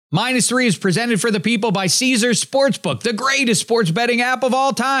-3 is presented for the people by Caesars Sportsbook, the greatest sports betting app of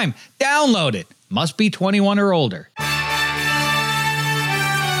all time. Download it. Must be 21 or older.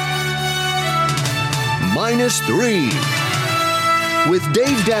 -3 with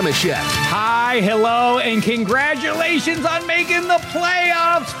Dave Damashek. Hi, hello, and congratulations on making the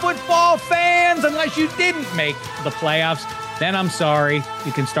playoffs, football fans. Unless you didn't make the playoffs, then I'm sorry.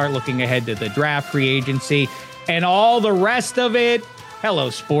 You can start looking ahead to the draft, free agency, and all the rest of it.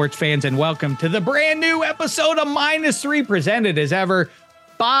 Hello, sports fans, and welcome to the brand new episode of -3, presented as ever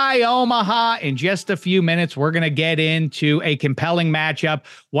by Omaha. In just a few minutes, we're going to get into a compelling matchup.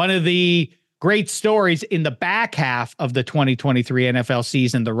 One of the great stories in the back half of the 2023 NFL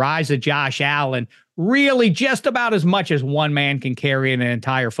season, the rise of Josh Allen, really just about as much as one man can carry in an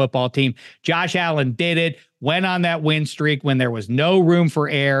entire football team. Josh Allen did it, went on that win streak when there was no room for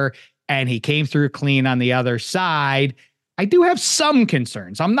error, and he came through clean on the other side. I do have some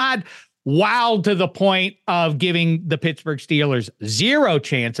concerns. I'm not wowed to the point of giving the Pittsburgh Steelers zero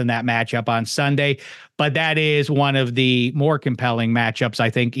chance in that matchup on Sunday, but that is one of the more compelling matchups, I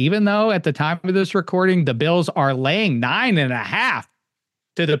think, even though at the time of this recording, the Bills are laying 9.5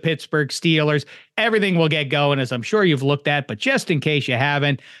 to the Pittsburgh Steelers. Everything will get going, as I'm sure you've looked at, but just in case you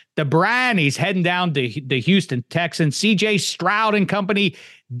haven't, the Brownies heading down to the Houston Texans. CJ Stroud and company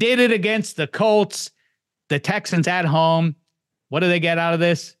did it against the Colts. The Texans at home. What do they get out of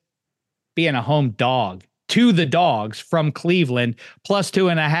this? Being a home dog to the Dogs from Cleveland,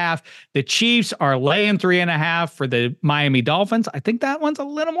 +2.5. The Chiefs are laying 3.5 for the Miami Dolphins. I think that one's a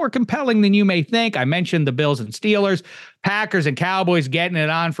little more compelling than you may think. I mentioned the Bills and Steelers, Packers and Cowboys getting it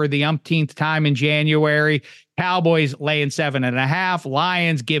on for the umpteenth time in January. Cowboys laying 7.5.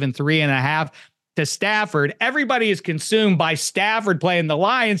 Lions giving 3.5 to Stafford. Everybody is consumed by Stafford playing the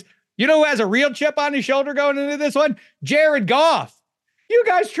Lions. You know who has a real chip on his shoulder going into this one? Jared Goff. You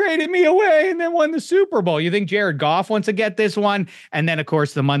guys traded me away and then won the Super Bowl. You think Jared Goff wants to get this one? And then, of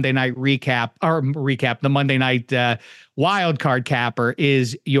course, the Monday night the Monday night wild card capper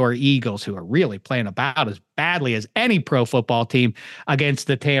is your Eagles, who are really playing about as badly as any pro football team against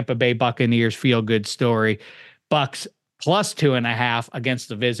the Tampa Bay Buccaneers. Feel good story. Bucks +2.5 against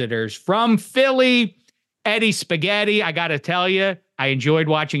the visitors from Philly. Eddie Spaghetti, I got to tell you, I enjoyed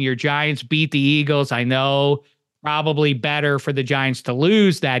watching your Giants beat the Eagles. I know probably better for the Giants to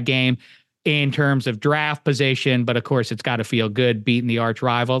lose that game in terms of draft position, but of course it's got to feel good beating the arch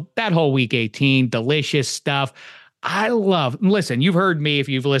rival. That whole week 18, delicious stuff. Listen, you've heard me if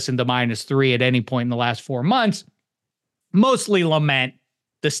you've listened to -3 at any point in the last 4 months, mostly lament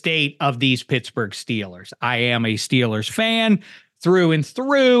the state of these Pittsburgh Steelers. I am a Steelers fan through and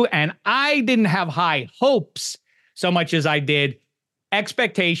through, and I didn't have high hopes so much as I did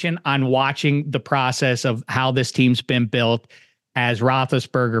expectation on watching the process of how this team's been built. As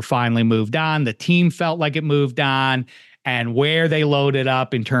Roethlisberger finally moved on, the team felt like it moved on, and where they loaded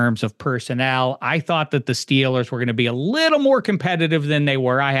up in terms of personnel. I thought that the Steelers were going to be a little more competitive than they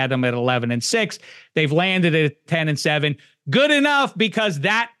were. I had them at 11-6. They've landed at 10-7. Good enough, because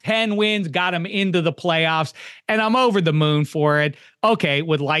that 10 wins got them into the playoffs, and I'm over the moon for it. Okay,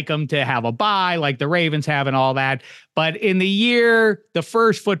 would like them to have a bye like the Ravens have and all that. But in the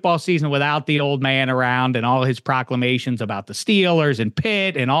first football season without the old man around and all his proclamations about the Steelers and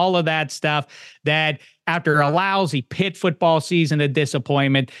Pitt and all of that stuff, that after a lousy Pitt football season of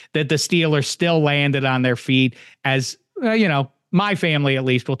disappointment, that the Steelers still landed on their feet as, my family, at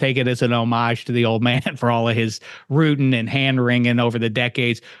least, will take it as an homage to the old man for all of his rooting and hand-wringing over the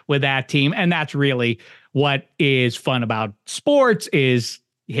decades with that team. And that's really what is fun about sports, is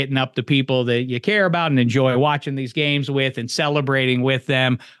hitting up the people that you care about and enjoy watching these games with and celebrating with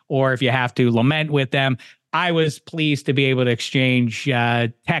them, or if you have to, lament with them. I was pleased to be able to exchange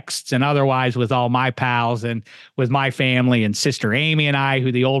texts and otherwise with all my pals and with my family and sister Amy and I,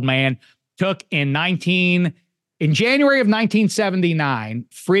 who the old man took in January of 1979,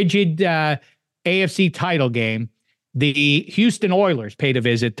 frigid AFC title game. The Houston Oilers paid a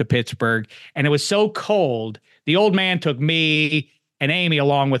visit to Pittsburgh, and it was so cold. The old man took me and Amy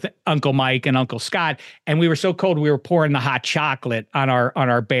along with Uncle Mike and Uncle Scott, and we were so cold we were pouring the hot chocolate on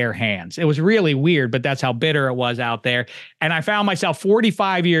our bare hands. It was really weird, but that's how bitter it was out there. And I found myself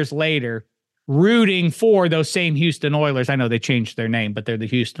 45 years later rooting for those same Houston Oilers. I know they changed their name, but they're the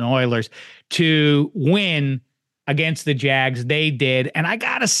Houston Oilers, to win against the Jags. They did. And I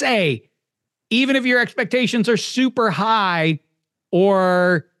gotta say, even if your expectations are super high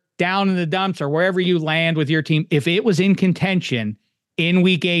or down in the dumps or wherever you land with your team, if it was in contention in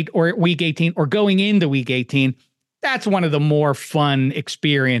week 8 or week 18 or going into week 18, that's one of the more fun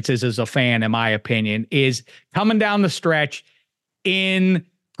experiences as a fan, in my opinion, is coming down the stretch in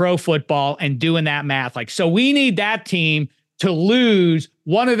pro football and doing that math. Like, so we need that team to lose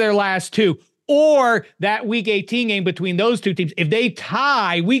one of their last two, or that week 18 game between those two teams. If they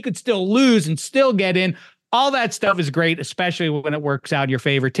tie, we could still lose and still get in. All that stuff is great, especially when it works out in your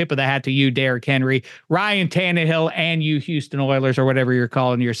favor. Tip of the hat to you, Derrick Henry, Ryan Tannehill, and you Houston Oilers, or whatever you're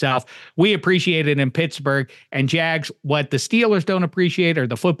calling yourself. We appreciate it in Pittsburgh. And Jags, what the Steelers don't appreciate, or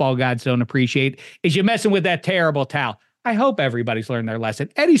the football gods don't appreciate, is you messing with that terrible towel. I hope everybody's learned their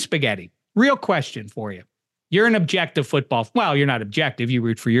lesson. Eddie Spaghetti, real question for you. You're an objective football. Well, you're not objective. You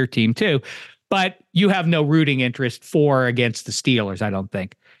root for your team too, but you have no rooting interest for or against the Steelers, I don't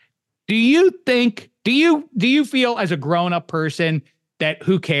think. Do you feel as a grown-up person that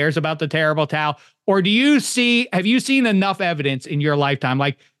who cares about the terrible towel? Or have you seen enough evidence in your lifetime?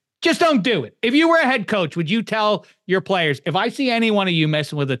 Like, just don't do it. If you were a head coach, would you tell your players, if I see any one of you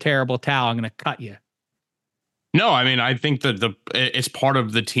messing with a terrible towel, I'm going to cut you? No, I mean, I think that it's part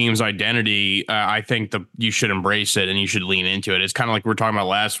of the team's identity. I think you should embrace it and you should lean into it. It's kind of like we were talking about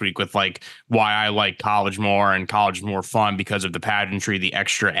last week with like why I like college more, and college is more fun because of the pageantry, the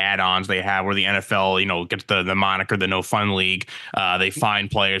extra add-ons they have, where the NFL, gets the moniker, the no fun league. They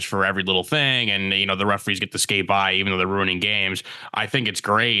find players for every little thing, and the referees get to skate by even though they're ruining games. I think it's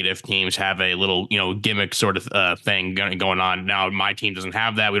great if teams have a little gimmick sort of thing going on. Now my team doesn't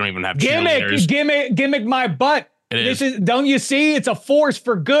have that. We don't even have gimmick my butt. Don't you see? It's a force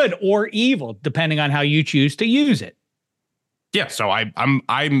for good or evil, depending on how you choose to use it. Yeah. So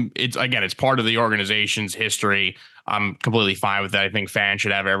it's part of the organization's history. I'm completely fine with that. I think fans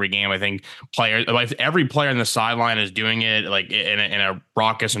should have every game. I think if every player on the sideline is doing it like in a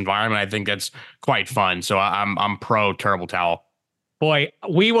raucous environment, I think that's quite fun. So I'm pro terrible towel. Boy,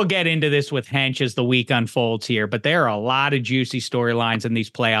 we will get into this with Hench as the week unfolds here, but there are a lot of juicy storylines in these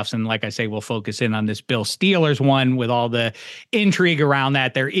playoffs. And like I say, we'll focus in on this Bill Steelers one with all the intrigue around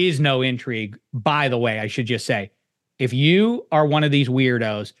that. There is no intrigue, by the way, I should just say. If you are one of these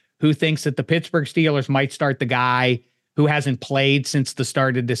weirdos who thinks that the Pittsburgh Steelers might start the guy who hasn't played since the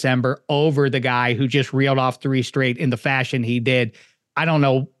start of December over the guy who just reeled off 3 straight in the fashion he did, I don't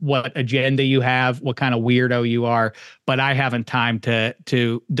know what agenda you have, what kind of weirdo you are, but I haven't time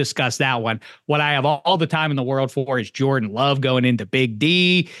to discuss that one. What I have all the time in the world for is Jordan Love going into Big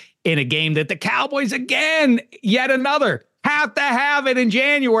D in a game that the Cowboys, again, yet another, have to have it in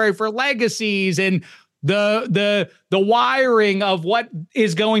January for legacies and the wiring of what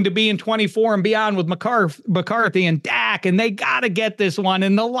is going to be in 24 and beyond with McCarthy and Dak, and they got to get this one.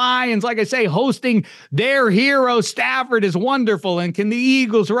 And the Lions, like I say, hosting their hero Stafford is wonderful. And can the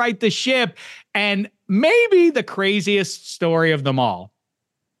Eagles right the ship? And maybe the craziest story of them all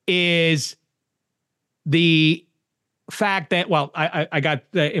is the fact that, I got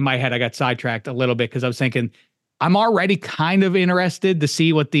in my head, I got sidetracked a little bit because I was thinking I'm already kind of interested to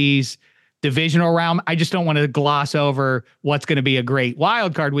see what these divisional round. I just don't want to gloss over what's going to be a great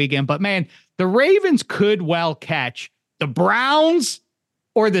wild card weekend, but man, the Ravens could well catch the Browns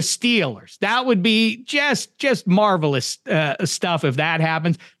or the Steelers. That would be just marvelous stuff if that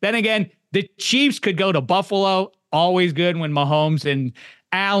happens. Then again, the Chiefs could go to Buffalo. Always good when Mahomes and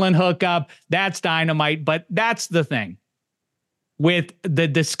Allen hook up. That's dynamite. But that's the thing with the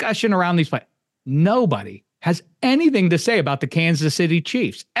discussion around these plays. Nobody has anything to say about the Kansas City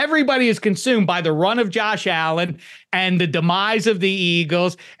Chiefs. Everybody is consumed by the run of Josh Allen and the demise of the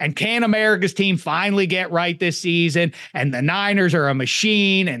Eagles. And can America's team finally get right this season? And the Niners are a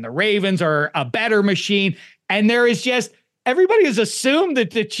machine and the Ravens are a better machine. And there is just, everybody has assumed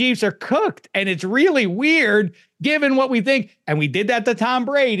that the Chiefs are cooked. And it's really weird given what we think. And we did that to Tom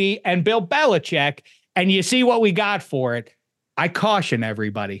Brady and Bill Belichick. And you see what we got for it. I caution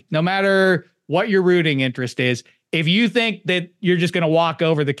everybody, no matter what your rooting interest is, if you think that you're just going to walk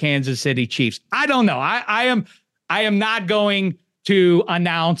over the Kansas City Chiefs, I don't know. I am not going to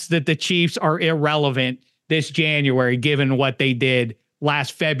announce that the Chiefs are irrelevant this January, given what they did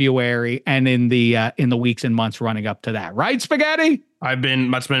last February and in the weeks and months running up to that. Right, Spaghetti?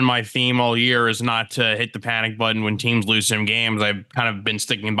 That's been my theme all year, is not to hit the panic button when teams lose some games. I've kind of been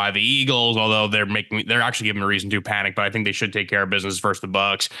sticking by the Eagles, although they're actually giving me a reason to panic, but I think they should take care of business versus the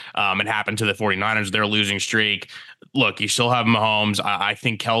Bucks. It happened to the 49ers, their losing streak. Look, you still have Mahomes. I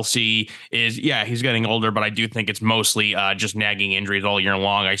think Kelce he's getting older, but I do think it's mostly just nagging injuries all year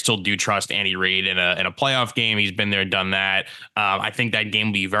long. I still do trust Andy Reid in a playoff game. He's been there, done that. I think that game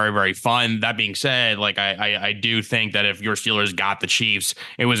will be very, very fun. That being said, like I do think that if your Steelers got the Chiefs,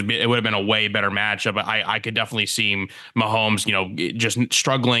 it would have been a way better matchup. I could definitely see Mahomes, just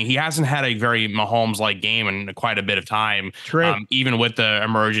struggling. He hasn't had a very Mahomes-like game in quite a bit of time. True. Even with the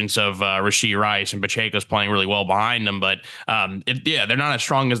emergence of Rashee Rice and Pacheco's playing really well behind them. But they're not as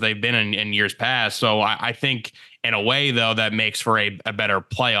strong as they've been in years past. So I think in a way, though, that makes for a better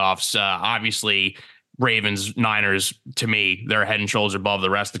playoffs. Obviously, Ravens, Niners, to me, they're head and shoulders above the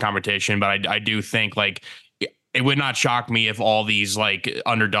rest of the competition. But I do think it would not shock me if all these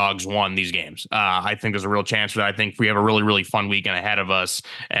underdogs won these games. I think there's a real chance for that. I think we have a really, really fun weekend ahead of us.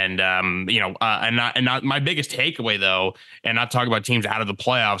 And, not my biggest takeaway, though, and not talk about teams out of the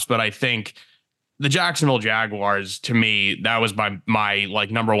playoffs, but I think the Jacksonville Jaguars, to me, that was my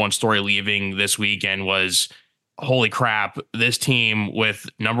number one story leaving this weekend was, holy crap, this team with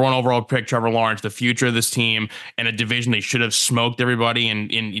number one overall pick, Trevor Lawrence, the future of this team, and a division they should have smoked everybody.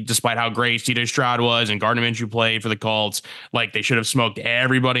 And despite how great C.J. Stroud was and Gardner Minshew played for the Colts, they should have smoked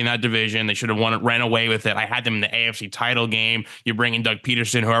everybody in that division. They should have ran away with it. I had them in the AFC title game. You bring in Doug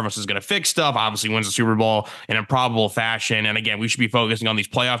Peterson, whoever else is going to fix stuff, obviously wins the Super Bowl in improbable fashion. And again, we should be focusing on these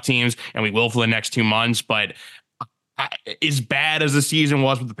playoff teams, and we will for the next 2 months. But as bad as the season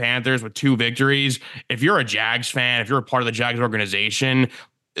was with the Panthers with 2 victories, if you're a Jags fan, if you're a part of the Jags organization,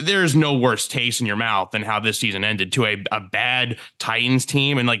 there's no worse taste in your mouth than how this season ended to a bad Titans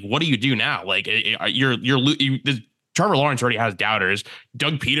team. And what do you do now? Trevor Lawrence already has doubters.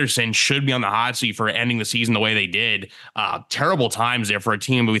 Doug Peterson should be on the hot seat for ending the season the way they did. Terrible times there for a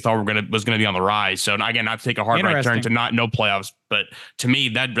team that we thought was going to be on the rise. So again, not to take a hard right turn to no playoffs, but to me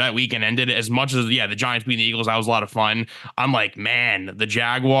that weekend ended as much as the Giants beating the Eagles. That was a lot of fun. I'm like, man, the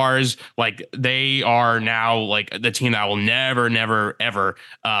Jaguars, they are now the team that I will never ever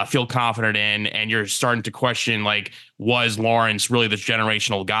feel confident in. And you're starting to question was Lawrence really this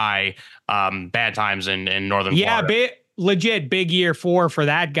generational guy? Bad times in Northern Florida. Legit big year 4 for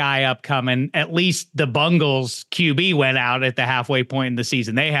that guy upcoming. At least the Bungles QB went out at the halfway point in the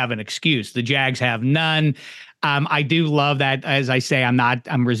season. They have an excuse. The Jags have none. I do love that. As I say,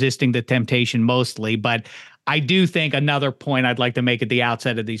 I'm resisting the temptation mostly, but I do think another point I'd like to make at the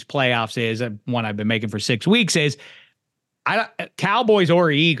outset of these playoffs is one I've been making for 6 weeks is Cowboys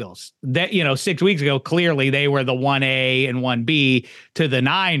or Eagles that, 6 weeks ago, clearly they were the 1A and 1B to the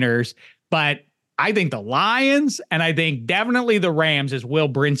Niners, but I think the Lions and I think definitely the Rams, as Will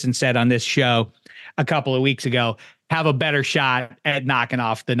Brinson said on this show a couple of weeks ago, have a better shot at knocking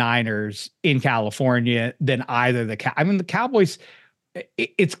off the Niners in California than either the Cowboys.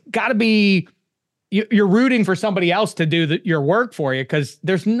 It's got to be you're rooting for somebody else to do your work for you because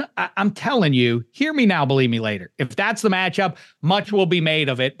I'm telling you, hear me now, believe me later. If that's the matchup, much will be made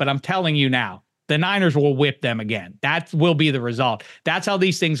of it. But I'm telling you now, the Niners will whip them again. That will be the result. That's how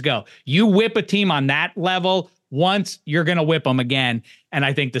these things go. You whip a team on that level once, you're going to whip them again. And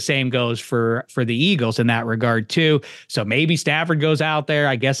I think the same goes for the Eagles in that regard too. So maybe Stafford goes out there.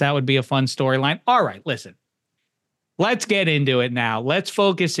 I guess that would be a fun storyline. All right, listen. Let's get into it now. Let's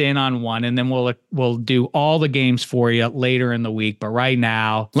focus in on one, and then we'll do all the games for you later in the week. But right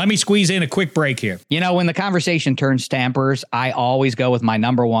now, let me squeeze in a quick break here. When the conversation turns to Emperors, I always go with my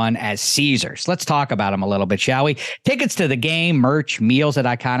number one as Caesars. Let's talk about them a little bit, shall we? Tickets to the game, merch, meals at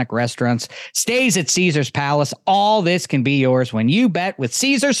iconic restaurants, stays at Caesars Palace. All this can be yours when you bet with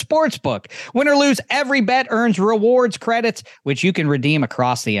Caesars Sportsbook. Win or lose, every bet earns rewards credits, which you can redeem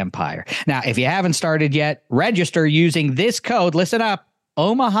across the empire. Now, if you haven't started yet, register using this code, listen up,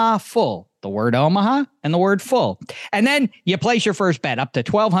 Omaha Full, the word Omaha and the word full. And then you place your first bet up to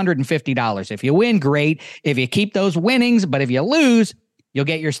 $1,250. If you win, great. If you keep those winnings, but if you lose, you'll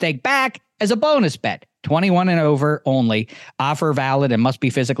get your stake back as a bonus bet. 21 and over only. Offer valid and must be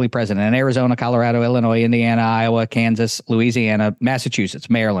physically present in Arizona, Colorado, Illinois, Indiana, Iowa, Kansas, Louisiana, Massachusetts,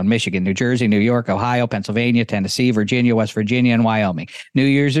 Maryland, Michigan, New Jersey, New York, Ohio, Pennsylvania, Tennessee, Virginia, West Virginia, and Wyoming. New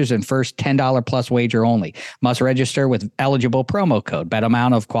users and first $10 plus wager only. Must register with eligible promo code. Bet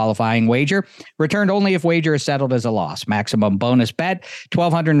amount of qualifying wager. Returned only if wager is settled as a loss. Maximum bonus bet,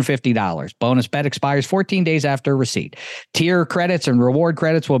 $1,250. Bonus bet expires 14 days after receipt. Tier credits and reward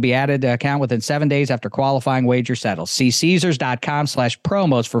credits will be added to account within 7 days after qualifying wager settles. See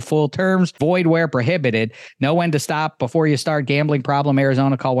Caesars.com/promos for full terms. Void where prohibited. Know when to stop before you start. Gambling problem?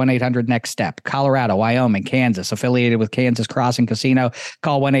 Arizona, call 1-800-NEXT-STEP. Colorado, Wyoming, Kansas, affiliated with Kansas Crossing Casino,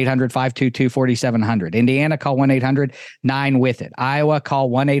 call 1-800-522-4700. Indiana, call 1-800-9-WITH-IT. Iowa, call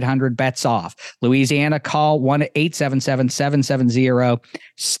 1-800-BETS-OFF. Louisiana, call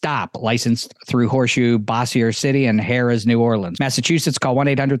 1-877-770-STOP. Licensed through Horseshoe, Bossier City, and Harrah's, New Orleans. Massachusetts, call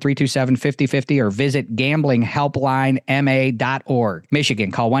 1-800-327-5050 or visit visit gamblinghelplinema.org.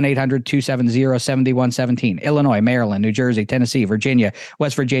 Michigan, call 1-800-270-7117. Illinois, Maryland, New Jersey, Tennessee, Virginia,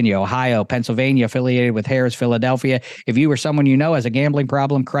 West Virginia, Ohio, Pennsylvania, affiliated with Harris, Philadelphia. If you or someone you know has a gambling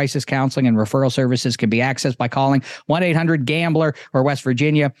problem, crisis counseling and referral services can be accessed by calling 1-800-GAMBLER, or West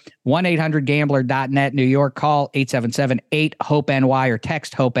Virginia, 1-800-GAMBLER.net. New York, call 877-8-HOPE-NY or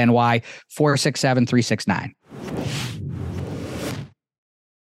text HOPE-NY 467-369.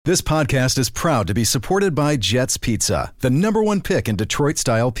 This podcast is proud to be supported by Jets Pizza, the #1 pick in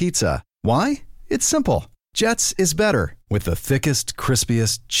Detroit-style pizza. Why? It's simple. Jets is better. With the thickest,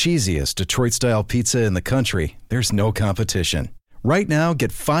 crispiest, cheesiest Detroit-style pizza in the country, there's no competition. Right now,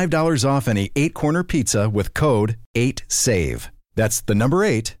 get $5 off any 8-corner pizza with code 8SAVE. That's the number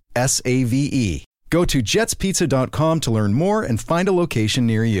 8, SAVE. Go to jetspizza.com to learn more and find a location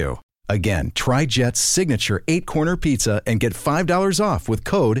near you. Again, try Jet's signature 8-corner pizza and get $5 off with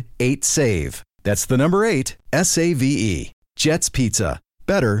code 8SAVE. That's the number 8, SAVE. Jet's Pizza.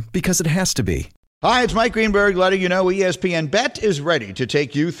 Better because it has to be. Hi, it's Mike Greenberg letting you know ESPN Bet is ready to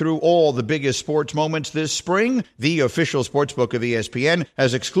take you through all the biggest sports moments this spring. The official sportsbook of ESPN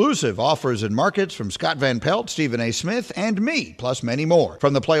has exclusive offers and markets from Scott Van Pelt, Stephen A. Smith, and me, plus many more.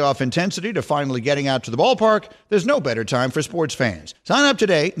 From the playoff intensity to finally getting out to the ballpark, there's no better time for sports fans. Sign up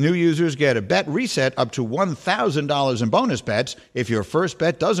today. New users get a bet reset up to $1,000 in bonus bets if your first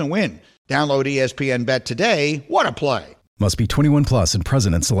bet doesn't win. Download ESPN Bet today. What a play. Must be 21 plus and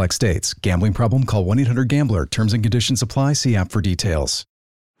present in select states. Gambling problem? Call 1-800-GAMBLER. Terms and conditions apply. See app for details.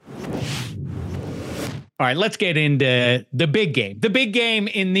 All right, let's get into the big game. The big game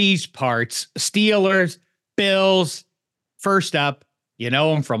in these parts, Steelers, Bills. First up, you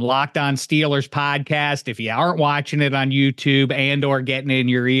know them from Locked On Steelers podcast. If you aren't watching it on YouTube and or getting it in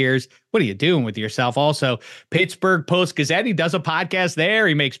your ears, what are you doing with yourself? Also, Pittsburgh Post-Gazette, he does a podcast there.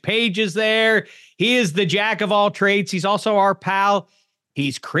 He makes pages there. He is the jack of all trades. He's also our pal.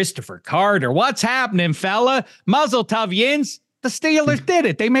 He's Christopher Carter. What's happening, fella? Mazel tov, Yins. The Steelers did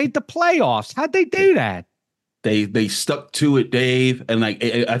it. They made the playoffs. How'd they do that? They stuck to it, Dave. And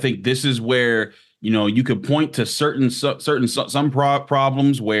I think this is where, you could point to some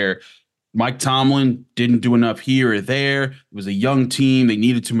problems where Mike Tomlin didn't do enough here or there. It was a young team. They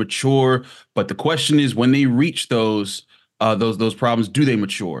needed to mature. But the question is, when they reach those problems, do they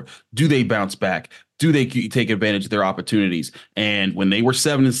mature? Do they bounce back? Do they take advantage of their opportunities? And when they were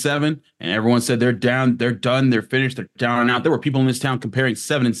 7-7 and everyone said they're down, they're done, they're finished, they're down and out, there were people in this town comparing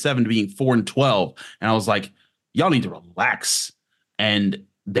 7-7 to being 4-12. And I was like, y'all need to relax. And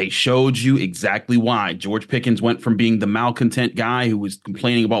they showed you exactly why. George Pickens went from being the malcontent guy who was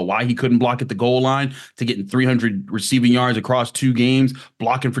complaining about why he couldn't block at the goal line to getting 300 receiving yards across 2 games,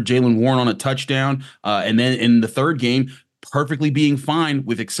 blocking for Jaylen Warren on a touchdown. And then in the third game, perfectly being fine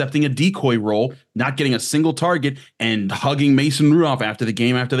with accepting a decoy role, not getting a single target, and hugging Mason Rudolph after the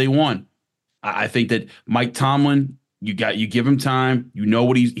game after they won. I think that Mike Tomlin, you give him time. He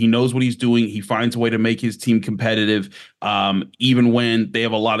knows what he's doing. He finds a way to make his team competitive, even when they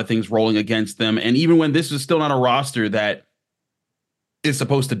have a lot of things rolling against them, and even when this is still not a roster that is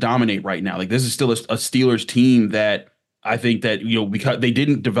supposed to dominate right now. Like, this is still a Steelers team that I think that, because they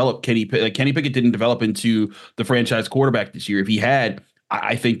didn't develop Kenny Pickett didn't develop into the franchise quarterback this year. If he had,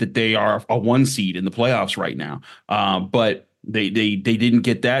 I think that they are a 1 seed in the playoffs right now. But they didn't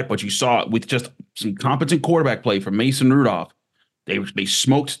get that. But you saw it with just some competent quarterback play from Mason Rudolph. They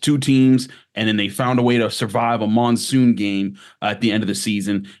smoked 2 teams, and then they found a way to survive a monsoon game at the end of the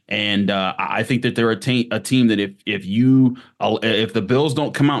season. And I think that they're a team that if the Bills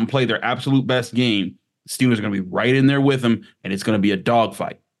don't come out and play their absolute best game, Steelers are going to be right in there with them, and it's going to be a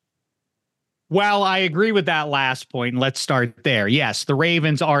dogfight. Well, I agree with that last point. Let's start there. Yes, the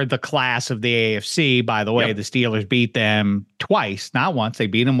Ravens are the class of the AFC. By the way, Yep. The Steelers beat them twice, not once. They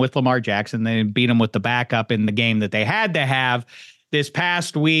beat them with Lamar Jackson. They beat them with the backup in the game that they had to have this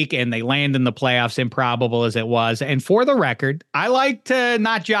past week, and they land in the playoffs, improbable as it was. And for the record, I like to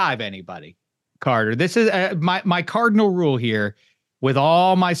not jive anybody, Carter. This is my cardinal rule here. With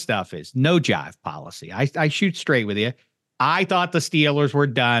all my stuff is no jive policy. I shoot straight with you. I thought the Steelers were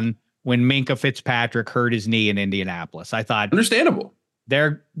done when Minkah Fitzpatrick hurt his knee in Indianapolis. I thought Understandable.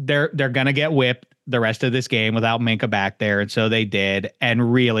 They're going to get whipped the rest of this game without Minkah back there. And so they did.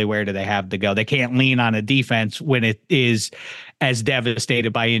 And really, where do they have to go? They can't lean on a defense when it is as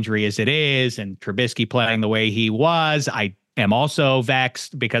devastated by injury as it is. And Trubisky playing the way he was. I am also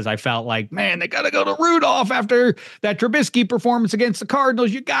vexed because I felt like, man, they got to go to Rudolph after that Trubisky performance against the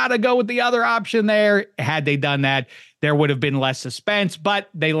Cardinals. You got to go with the other option there. Had they done that, there would have been less suspense, but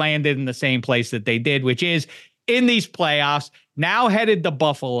they landed in the same place that they did, which is in these playoffs, now headed to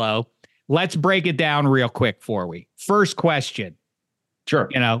Buffalo, let's break it down real quick for we. First question. Sure.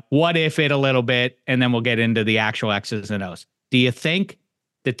 What if it a little bit, and then we'll get into the actual X's and O's. Do you think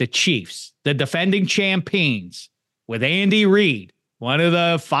that the Chiefs, the defending champions, with Andy Reid, one of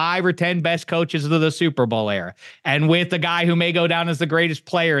the 5 or 10 best coaches of the Super Bowl era, and with the guy who may go down as the greatest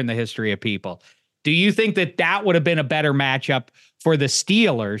player in the history of people, do you think that would have been a better matchup for the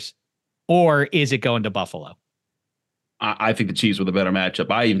Steelers, or is it going to Buffalo? I think the Chiefs were the better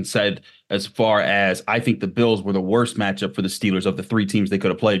matchup. I even said as far as I think the Bills were the worst matchup for the Steelers of the 3 teams they could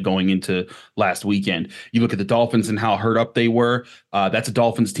have played going into last weekend. You look at the Dolphins and how hurt up they were. That's a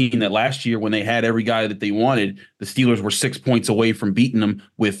Dolphins team that last year, when they had every guy that they wanted, the Steelers were 6 points away from beating them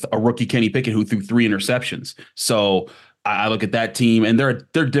with a rookie Kenny Pickett who threw 3 interceptions. So I look at that team, and they're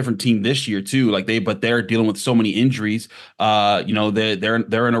a different team this year too. But they're dealing with so many injuries. They're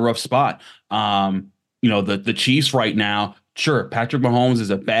in a rough spot. The Chiefs right now, sure, Patrick Mahomes is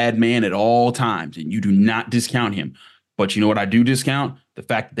a bad man at all times, and you do not discount him. But you know what I do discount? The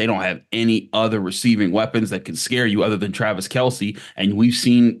fact that they don't have any other receiving weapons that can scare you other than Travis Kelce. And we've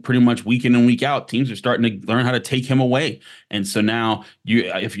seen pretty much week in and week out, teams are starting to learn how to take him away. And so now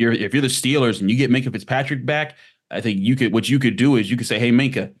if you're the Steelers and you get Minkah Fitzpatrick back, I think what you could do is you could say, hey,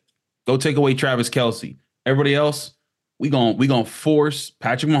 Minkah, go take away Travis Kelce. Everybody else, we gonna force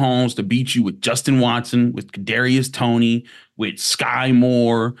Patrick Mahomes to beat you with Justin Watson, with Kadarius Toney, with Sky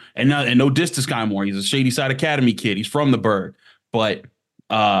Moore, and no diss to Sky Moore. He's a Shady Side Academy kid. He's from the Burgh, but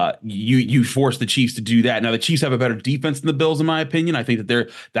you force the Chiefs to do that. Now the Chiefs have a better defense than the Bills, in my opinion. I think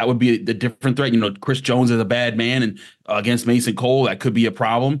that would be the different threat. Chris Jones is a bad man, and against Mason Cole, that could be a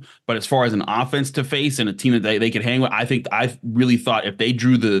problem. But as far as an offense to face and a team that they could hang with, I really thought if they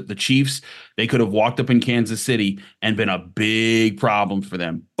drew the Chiefs, they could have walked up in Kansas City and been a big problem for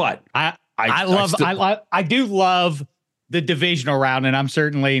them. But I do love the divisional round, and I'm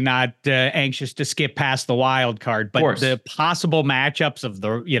certainly not anxious to skip past the wild card, but the possible matchups of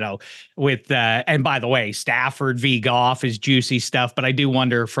and by the way, Stafford v. Goff is juicy stuff, but I do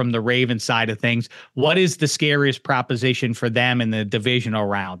wonder from the Ravens side of things, what is the scariest proposition for them in the divisional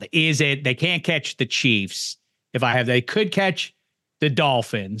round? Is it they can't catch the Chiefs? They could catch the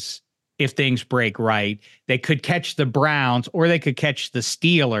Dolphins if things break right. They could catch the Browns, or they could catch the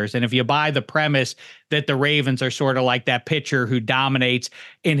Steelers. And if you buy the premise that the Ravens are sort of like that pitcher who dominates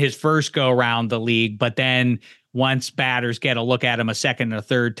in his first go around the league, but then once batters get a look at him a second and a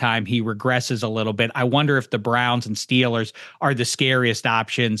third time, he regresses a little bit. I wonder if the Browns and Steelers are the scariest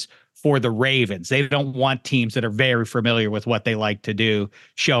options for the Ravens. They don't want teams that are very familiar with what they like to do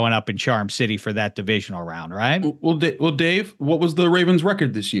showing up in Charm City for that divisional round, right? Well, Dave, what was the Ravens'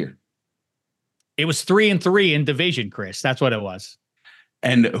 record this year? It was 3-3 in division, Chris. That's what it was.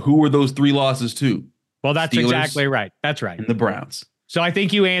 And who were those 3 losses to? Well, that's Steelers, exactly right. That's right. And the Browns. So I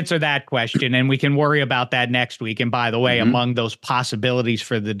think you answer that question, and we can worry about that next week. And by the way, among those possibilities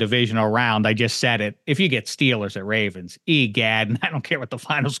for the divisional round, I just said it. If you get Steelers at Ravens, egad, and I don't care what the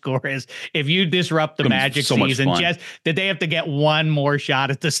final score is. If you disrupt the Magic season, just that they have to get one more shot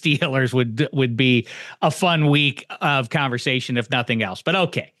at the Steelers would be a fun week of conversation, if nothing else. But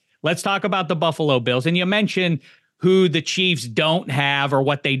okay. Let's talk about the Buffalo Bills. And you mentioned who the Chiefs don't have or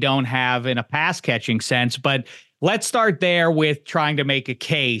what they don't have in a pass catching sense. But let's start there with trying to make a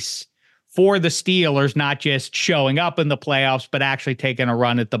case for the Steelers, not just showing up in the playoffs, but actually taking a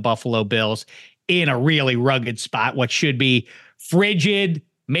run at the Buffalo Bills in a really rugged spot, what should be frigid,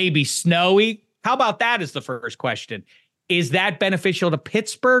 maybe snowy. How about that is the first question. Is that beneficial to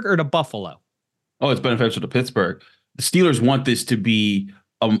Pittsburgh or to Buffalo? Oh, it's beneficial to Pittsburgh. The Steelers want this to be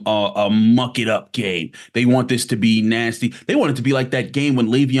a muck it up game. They want this to be nasty. They want it to be like that game when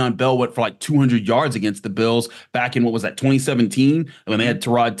Le'Veon Bell went for like 200 yards against the Bills back in, 2017, when they had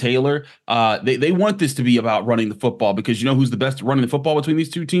Tyrod Taylor. They want this to be about running the football, because you know who's the best at running the football between these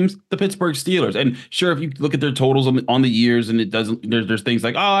two teams? The Pittsburgh Steelers. And sure, if you look at their totals on the years, and it doesn't, there's things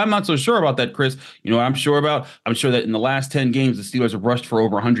like, oh, I'm not so sure about that, Chris. You know what I'm sure about? I'm sure that in the last 10 games, the Steelers have rushed for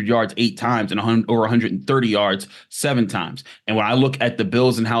over 100 yards 8 times and over 130 yards 7 times. And when I look at the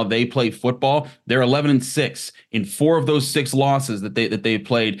Bills and how they play football, they're 11-6. In 4 of those 6 losses that they've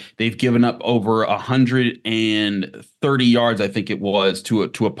played, they've given up over 130 yards, I think it was, to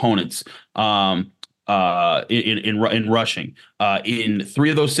opponents in rushing. In 3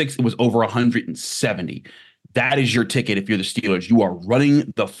 of those 6, it was over 170. That is your ticket if you're the Steelers. You are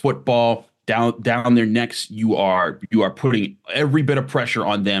running the football down their necks. You are putting every bit of pressure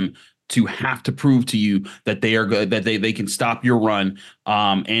on them to have to prove to you that they are good, that they can stop your run.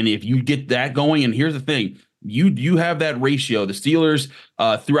 And if you get that going, and here's the thing, you have that ratio. The Steelers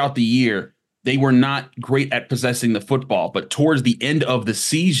throughout the year, they were not great at possessing the football, but towards the end of the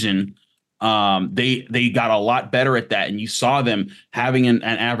season, They got a lot better at that. And you saw them having an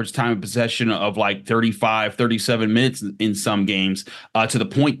average time of possession of like 35, 37 minutes in some games, to the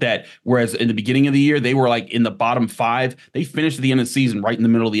point that whereas in the beginning of the year, they were like in the bottom 5, they finished at the end of the season right in the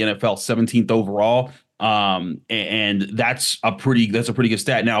middle of the NFL, 17th overall. And that's a pretty good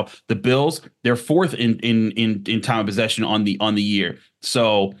stat. Now the Bills, they're 4th in time of possession on the year.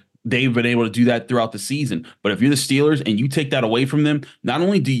 So they've been able to do that throughout the season. But if you're the Steelers and you take that away from them, not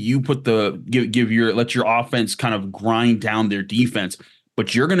only do you let your offense kind of grind down their defense,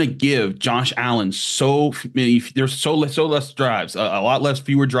 but you're going to give Josh Allen there's so less drives, a lot less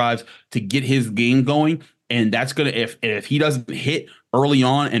fewer drives to get his game going. And that's going to, if he doesn't hit early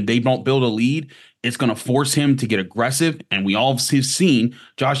on and they don't build a lead, it's going to force him to get aggressive. And we all have seen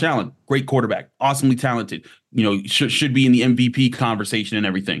Josh Allen, great quarterback, awesomely talented, should be in the MVP conversation and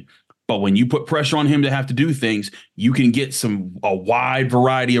everything. But when you put pressure on him to have to do things, you can get a wide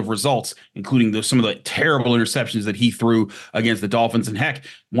variety of results, including some of the terrible interceptions that he threw against the Dolphins. And heck,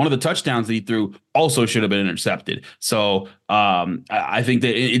 one of the touchdowns that he threw also should have been intercepted. So I think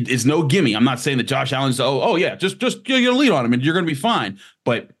that it's no gimme. I'm not saying that Josh Allen's, just get a lead on him and you're going to be fine.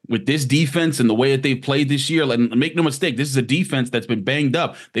 But with this defense and the way that they've played this year, make no mistake, this is a defense that's been banged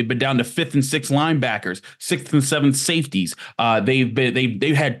up. They've been down to 5th and 6th linebackers, 6th and 7th safeties.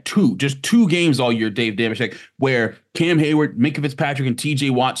 They've had just two games all year, Dave Dameshek, where Cam Hayward, Minkah Fitzpatrick, and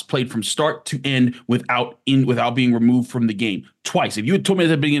TJ Watts played from start to end without being removed from the game twice. If you had told me at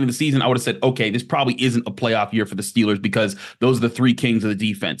the beginning of the season, I would have said, okay, this probably isn't a playoff year for the Steelers because those are the 3 kings of the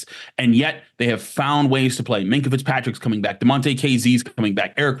defense. And yet they have found ways to play. Minkah Fitzpatrick's coming back. DeMonte KZ's coming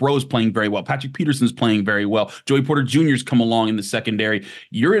back. Eric Rowe's playing very well. Patrick Peterson's playing very well. Joey Porter Jr.'s come along in the secondary.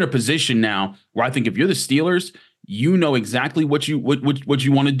 You're in a position now where I think if you're the Steelers, you know exactly what you want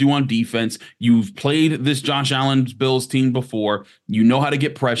to do on defense. You've played this Josh Allen's Bills team before. You know how to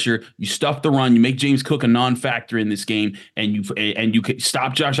get pressure. You stuff the run. You make James Cook a non-factor in this game, and you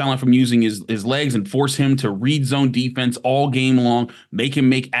stop Josh Allen from using his legs and force him to read zone defense all game long. Make him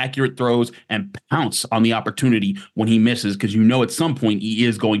make accurate throws and pounce on the opportunity when he misses, because you know at some point he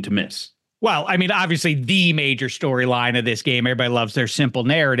is going to miss. Well, I mean, obviously the major storyline of this game, everybody loves their simple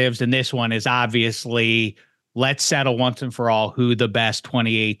narratives, and this one is obviously, let's settle once and for all who the best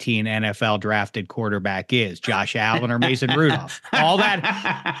 2018 NFL drafted quarterback is, Josh Allen or Mason Rudolph. All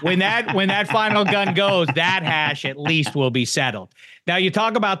that, when that final gun goes, that hash at least will be settled. Now, you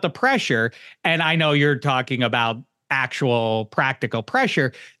talk about the pressure, and I know you're talking about actual practical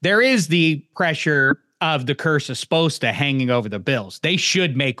pressure. There is the pressure of the curse of Sposta hanging over the Bills. They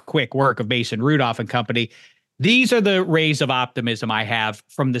should make quick work of Mason Rudolph and company. These are the rays of optimism I have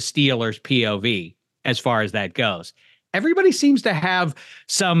from the Steelers' POV. As far as that goes, everybody seems to have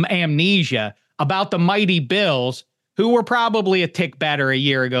some amnesia about the mighty Bills, who were probably a tick better a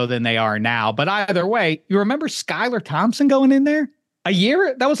year ago than they are now. But either way, you remember Skylar Thompson going in there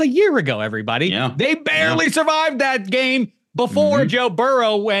that was a year ago, everybody. Yeah. They barely survived that game before Joe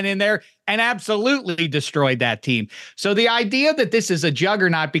Burrow went in there and absolutely destroyed that team. So the idea that this is a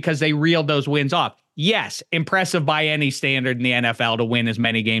juggernaut because they reeled those wins off, yes, impressive by any standard in the NFL to win as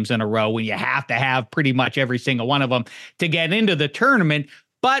many games in a row when you have to have pretty much every single one of them to get into the tournament.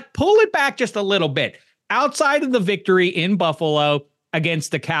 But pull it back just a little bit. Outside of the victory in Buffalo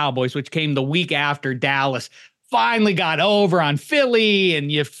against the Cowboys, which came the week after Dallas finally got over on Philly, and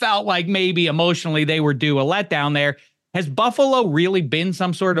you felt like maybe emotionally they were due a letdown there, has Buffalo really been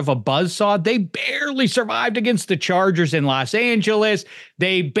some sort of a buzzsaw? They barely survived against the Chargers in Los Angeles.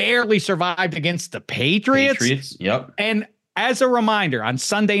 They barely survived against the Patriots. Yep. And as a reminder, on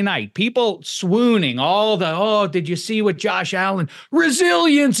Sunday night, people swooning did you see what Josh Allen?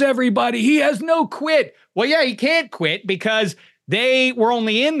 Resilience, everybody. He has no quit. Well, yeah, he can't quit because they were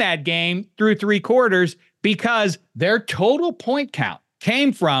only in that game through 3 quarters because their total point count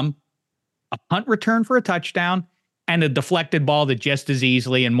came from a punt return for a touchdown and a deflected ball that just as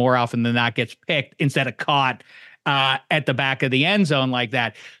easily and more often than not gets picked instead of caught at the back of the end zone like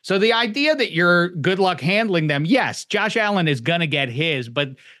that. So the idea that you're good luck handling them, yes, Josh Allen is going to get his,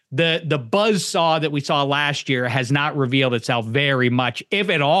 but the buzzsaw that we saw last year has not revealed itself very much, if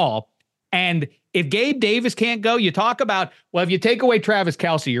at all. And if Gabe Davis can't go, you talk about, well, if you take away Travis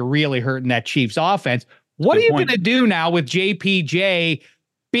Kelce, you're really hurting that Chiefs offense. What are you going to do now with JPJ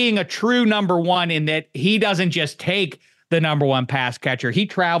being a true number one in that he doesn't just take the number one pass catcher. He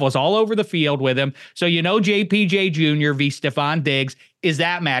travels all over the field with him. So, JPJ Jr. v. Stephon Diggs is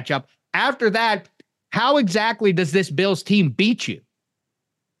that matchup. After that, how exactly does this Bills team beat you?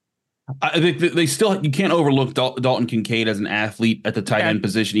 I think they still, you can't overlook Dalton Kincaid as an athlete at the tight end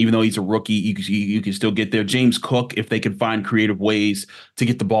position, even though he's a rookie. You can still get there. James Cook, if they can find creative ways to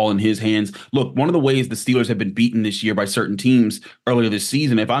get the ball in his hands. Look, one of the ways the Steelers have been beaten this year by certain teams earlier this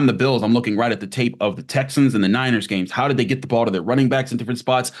season. If I'm the Bills, I'm looking right at the tape of the Texans and the Niners games. How did they get the ball to their running backs in different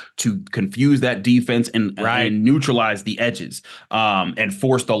spots to confuse that defense and neutralize the edges, and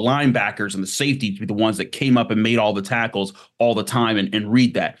force the linebackers and the safety to be the ones that came up and made all the tackles all the time and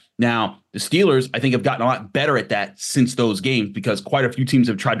read that. Now, the Steelers, I think, have gotten a lot better at that since those games, because quite a few teams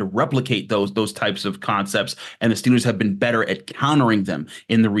have tried to replicate those types of concepts, and the Steelers have been better at countering them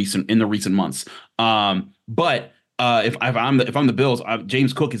in the recent months. But if I'm the Bills,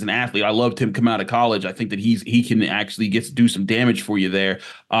 James Cook is an athlete. I loved him coming out of college. I think that he can actually get to do some damage for you there.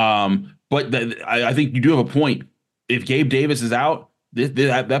 But I think you do have a point. If Gabe Davis is out,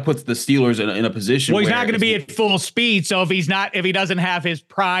 that puts the Steelers in a position. Well, he's not going to be at full speed. So if he doesn't have his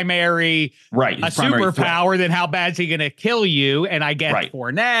primary superpower, then how bad is he going to kill you? And I get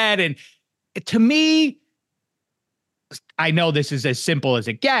Fournette. And to me, I know this is as simple as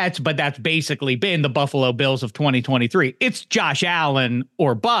it gets, but that's basically been the Buffalo Bills of 2023. It's Josh Allen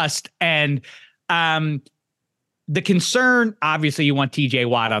or bust. And the concern, obviously, you want TJ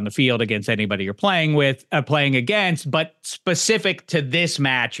Watt on the field against anybody you're playing against, but specific to this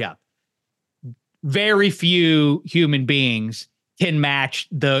matchup, very few human beings can match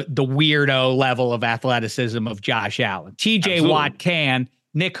the weirdo level of athleticism of Josh Allen. TJ Watt can,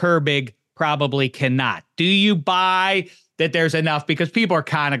 Nick Herbig probably cannot. Do you buy that there's enough? Because people are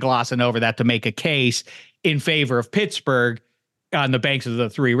kind of glossing over that to make a case in favor of Pittsburgh on the banks of the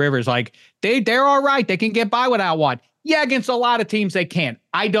Three Rivers. Like they're all right. They can get by without Watt. Yeah, against a lot of teams they can't.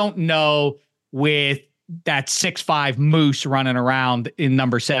 I don't know with that 6'5" Moose running around in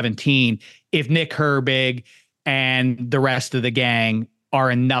number 17 if Nick Herbig and the rest of the gang are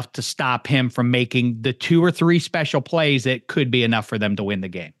enough to stop him from making the 2 or 3 special plays that could be enough for them to win the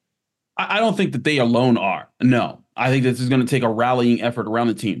game. I don't think that they alone are. No, I think this is going to take a rallying effort around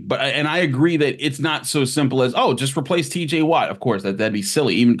the team. And I agree that it's not so simple as, just replace TJ Watt. Of course, that'd be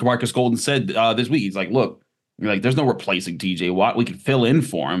silly. Even Marcus Golden said this week, he's like, look, there's no replacing TJ Watt. We can fill in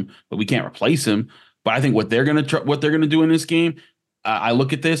for him, but we can't replace him. But I think what they're going to do in this game, I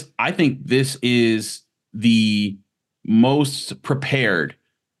look at this, I think this is the most prepared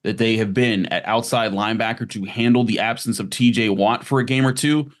that they have been at outside linebacker to handle the absence of TJ Watt for a game or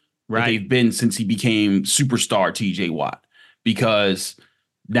two. Right. They've been since he became superstar TJ Watt, because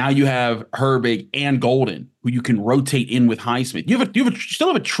now you have Herbig and Golden, who you can rotate in with Highsmith. You still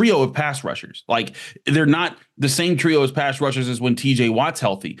have a trio of pass rushers. Like, they're not the same trio as pass rushers as when TJ Watt's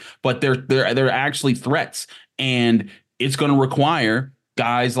healthy, but they're actually threats, and it's going to require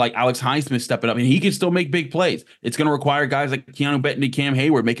guys like Alex Highsmith stepping up, and he can still make big plays. It's going to require guys like Keanu Benton and Cam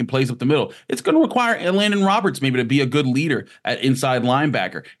Hayward making plays up the middle. It's going to require Landon Roberts maybe to be a good leader at inside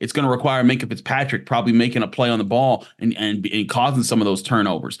linebacker. It's going to require Minkah Fitzpatrick probably making a play on the ball and causing some of those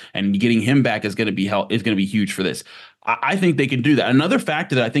turnovers. And getting him back is going to be huge for this. I think they can do that. Another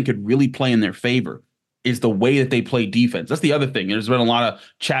factor that I think could really play in their favor is the way that they play defense. That's the other thing. There's been a lot of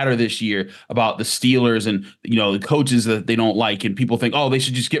chatter this year about the Steelers and, the coaches that they don't like. And people think, they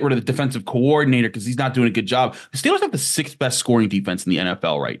should just get rid of the defensive coordinator because he's not doing a good job. The Steelers have the 6th best scoring defense in the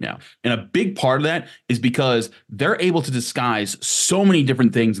NFL right now. And a big part of that is because they're able to disguise so many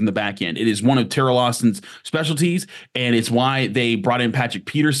different things in the back end. It is one of Terrell Austin's specialties. And it's why they brought in Patrick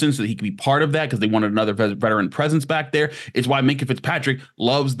Peterson so that he could be part of that, because they wanted another veteran presence back there. It's why Minkah Fitzpatrick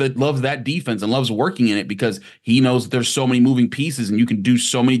loves that defense and loves working in it, because he knows that there's so many moving pieces and you can do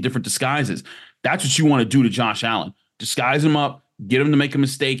so many different disguises. That's what you want to do to Josh Allen. Disguise him up, get him to make a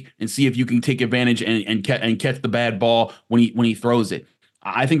mistake, and see if you can take advantage and catch the bad ball when he throws it.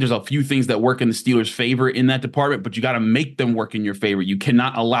 I think there's a few things that work in the Steelers' favor in that department, but you got to make them work in your favor. You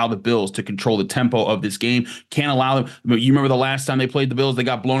cannot allow the Bills to control the tempo of this game. Can't allow them. You remember the last time they played the Bills, they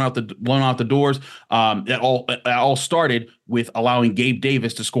got blown out the doors. That all started with allowing Gabe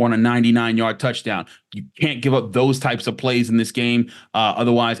Davis to score on a 99-yard touchdown. You can't give up those types of plays in this game.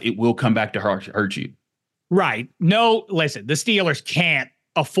 Otherwise, it will come back to hurt you. Right. No, listen, the Steelers can't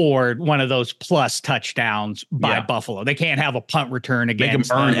afford one of those plus touchdowns by Buffalo. They can't have a punt return against Make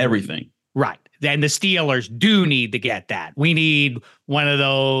them earn everything. Right. Then the Steelers do need to get that. We need one of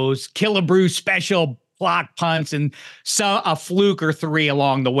those Killebrew special block punts and a fluke or 3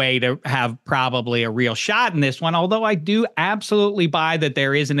 along the way to have probably a real shot in this one. Although I do absolutely buy that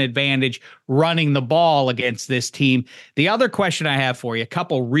there is an advantage running the ball against this team. The other question I have for you, a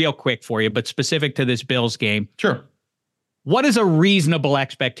couple real quick for you, but specific to this Bills game. Sure. what is a reasonable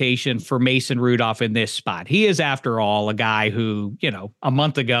expectation for Mason Rudolph in this spot? He is, after all, a guy who, a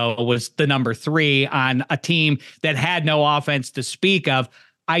month ago was the number 3 on a team that had no offense to speak of.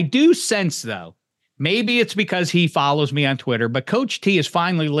 I do sense, though, maybe it's because he follows me on Twitter, but Coach T is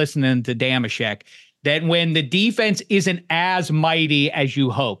finally listening to Damashek, that when the defense isn't as mighty as you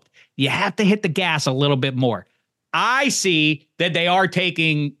hoped, you have to hit the gas a little bit more. I see that they are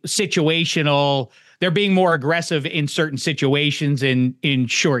taking they're being more aggressive in certain situations, in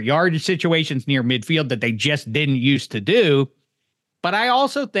short yardage situations near midfield that they just didn't used to do. But I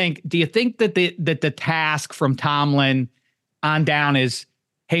also think, do you think that the task from Tomlin on down is,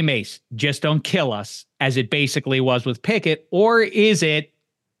 hey, Mace, just don't kill us, as it basically was with Pickett? Or is it,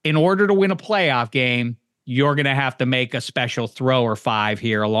 in order to win a playoff game, you're going to have to make a special throw or 5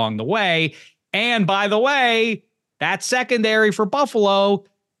 here along the way? And by the way, that secondary for Buffalo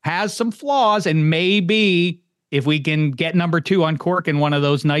has some flaws, and maybe if we can get number 2 on cork in one of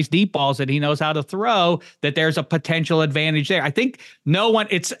those nice deep balls that he knows how to throw, that there's a potential advantage there. I think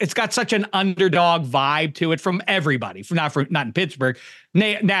it's got such an underdog vibe to it from everybody, not in Pittsburgh.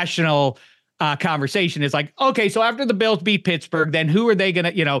 National conversation is like, okay, so after the Bills beat Pittsburgh, then who are they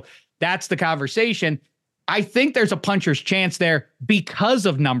going to, that's the conversation. I think there's a puncher's chance there because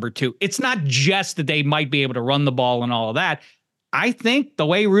of number 2. It's not just that they might be able to run the ball and all of that. I think the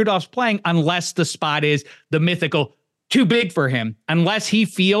way Rudolph's playing, unless the spot is the mythical too big for him, unless he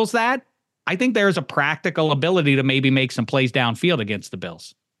feels that, I think there's a practical ability to maybe make some plays downfield against the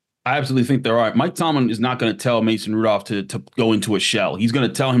Bills. I absolutely think there are. Mike Tomlin is not going to tell Mason Rudolph to go into a shell. He's going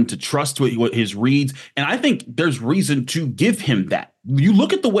to tell him to trust what his reads. And I think there's reason to give him that. You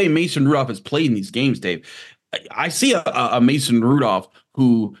look at the way Mason Rudolph has played in these games, Dave. I see a Mason Rudolph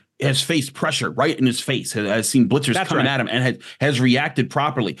who has faced pressure right in his face, has seen blitzers coming at him and has reacted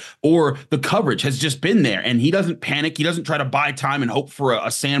properly, or the coverage has just been there and he doesn't panic. He doesn't try to buy time and hope for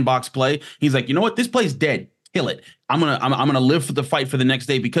a sandbox play. He's like, you know what? This play's dead. Kill it. I'm going to live for the fight for the next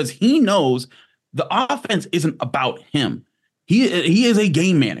day, because he knows the offense isn't about him. He is a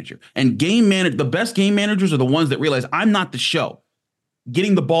game manager, and the best game managers are the ones that realize I'm not the show.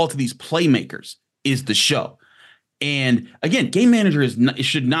 Getting the ball to these playmakers is the show. And again, game manager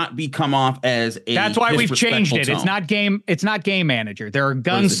should not be come off as a. That's why we've changed it. Tone. It's not game manager. There are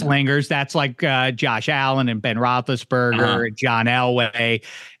gunslingers. That's like Josh Allen and Ben Roethlisberger, John Elway,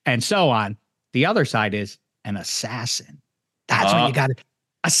 and so on. The other side is an assassin. That's what you got.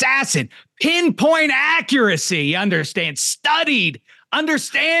 Assassin, pinpoint accuracy. Understand? Studied.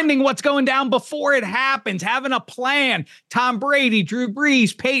 Understanding what's going down before it happens. Having a plan. Tom Brady, Drew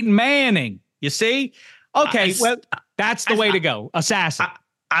Brees, Peyton Manning. You see? Okay, that's the way to go. Assassin.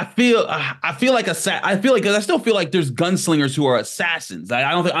 I still feel like there's gunslingers who are assassins.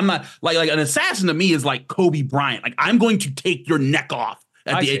 I'm not like an assassin to me is like Kobe Bryant. Like, I'm going to take your neck off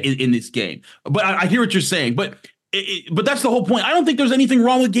in this game. But I hear what you're saying. But that's the whole point. I don't think there's anything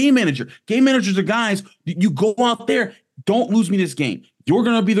wrong with game manager. Game managers are guys. You go out there. Don't lose me this game. You're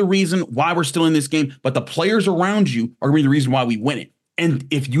going to be the reason why we're still in this game. But the players around you are going to be the reason why we win it. And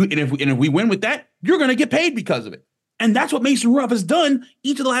if we win with that, you're going to get paid because of it. And that's what Mason Rudolph has done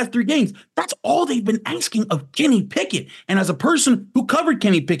each of the last 3 games. That's all they've been asking of Kenny Pickett. And as a person who covered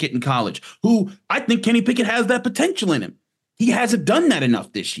Kenny Pickett in college, who I think Kenny Pickett has that potential in him, he hasn't done that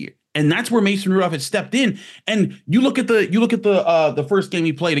enough this year. And that's where Mason Rudolph has stepped in. And you look at the first game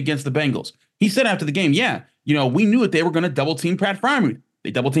he played against the Bengals. He said after the game, we knew that they were going to double team Pat Freiermuth. They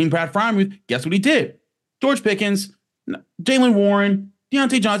double teamed Pat Freiermuth. Guess what he did? George Pickens, Jalen Warren,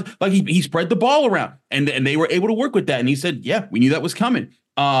 Deontay Johnson, like he spread the ball around, and they were able to work with that. And he said, yeah, we knew that was coming.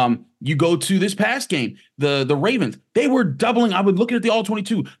 You go to this past game, the Ravens, they were doubling. I would look at the all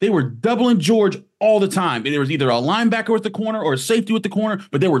 22. They were doubling George all the time. And there was either a linebacker at the corner or a safety at the corner,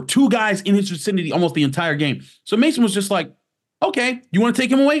 but there were 2 guys in his vicinity almost the entire game. So Mason was just like, okay, you want to take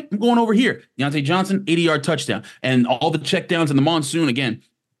him away? I'm going over here. Deontay Johnson, 80-yard touchdown. And all the checkdowns in the monsoon, again,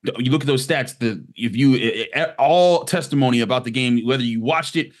 you look at those stats, all testimony about the game, whether you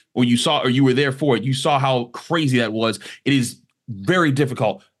watched it or you were there for it, you saw how crazy that was. It is very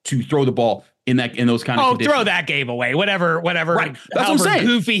difficult to throw the ball in those kind of conditions. Throw that game away. Whatever. Right. That's what I'm saying.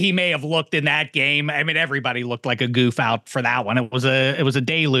 Goofy he may have looked in that game. I mean, everybody looked like a goof out for that one. It was a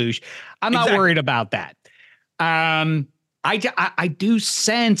deluge. I'm not worried about that. I do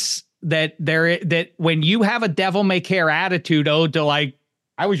sense that when you have a devil may care attitude owed to like,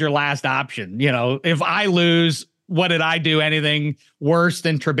 I was your last option. If I lose, what did I do? Anything worse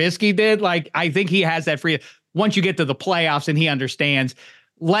than Trubisky did? Like, I think he has that free. Once you get to the playoffs and he understands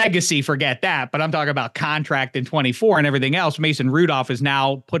legacy, forget that. But I'm talking about contract in 24 and everything else. Mason Rudolph has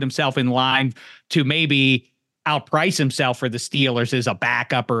now put himself in line to maybe outprice himself for the Steelers as a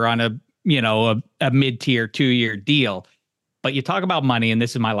backup or on a mid-tier 2-year deal. But you talk about money, and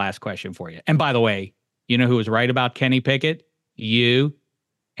this is my last question for you. And by the way, you know who was right about Kenny Pickett? You,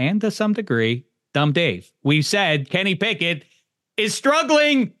 and to some degree, Dumb Dave. We said Kenny Pickett is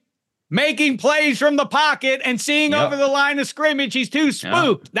struggling making plays from the pocket and seeing over the line of scrimmage. He's too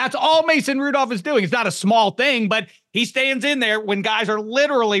spooked. That's all Mason Rudolph is doing. It's not a small thing, but he stands in there when guys are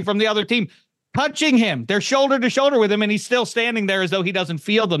literally from the other team touching him. They're shoulder to shoulder with him, and he's still standing there as though he doesn't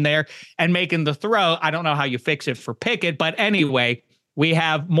feel them there and making the throw. I don't know how you fix it for Pickett, but anyway, we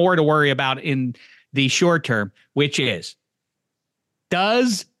have more to worry about in the short term, which is,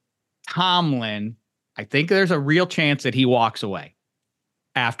 does Tomlin, I think there's a real chance that he walks away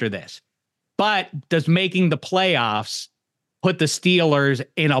after this, but does making the playoffs put the Steelers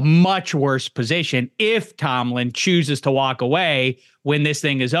in a much worse position if Tomlin chooses to walk away when this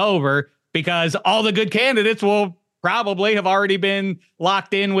thing is over? Because all the good candidates will probably have already been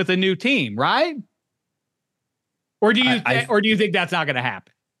locked in with a new team, right? Or do you think that's not going to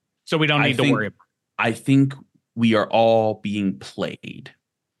happen? So we don't need to worry about it. I think we are all being played.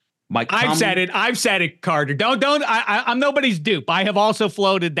 I've said it, Carter. I'm nobody's dupe. I have also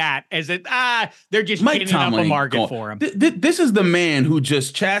floated that as they're just ginning up a market for him. This is the man who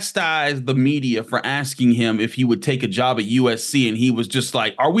just chastised the media for asking him if he would take a job at USC, and he was just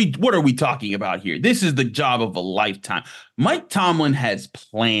like, what are we talking about here? This is the job of a lifetime. Mike Tomlin has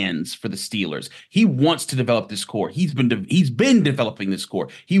plans for the Steelers. He wants to develop this core. He's been developing this core.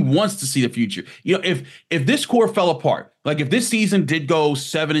 He wants to see the future. You know, if this core fell apart, like if this season did go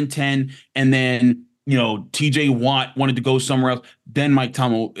 7-10, and then TJ Watt wanted to go somewhere else, then Mike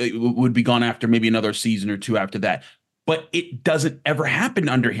Tomlin would be gone after maybe another season or two after that. But it doesn't ever happen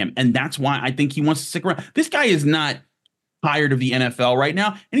under him, and that's why I think he wants to stick around. This guy is not tired of the NFL right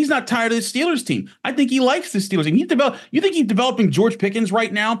now, and he's not tired of the Steelers team. I think he likes the Steelers team. You think he's developing George Pickens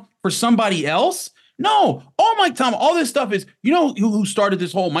right now for somebody else? No. All Mike Tomlin, all this stuff is, who started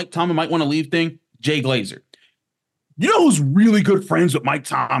this whole Mike Tomlin might want to leave thing? Jay Glazer. You know who's really good friends with Mike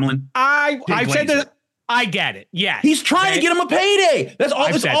Tomlin? I said that. I get it. Yeah. He's trying to get him a payday. That's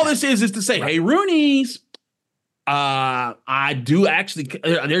all. This is to say, hey, Roonies, I do actually,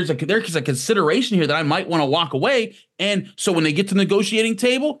 there's a consideration here that I might want to walk away. And so when they get to the negotiating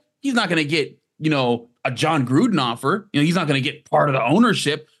table, he's not going to get, a John Gruden offer. He's not going to get part of the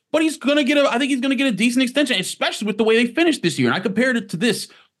ownership, but he's going to get I think he's going to get a decent extension, especially with the way they finished this year. And I compared it to this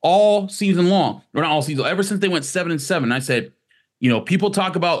all season long, or not all season, ever since they went 7-7. I said, people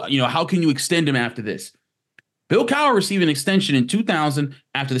talk about, how can you extend him after this? Bill Cowher received an extension in 2000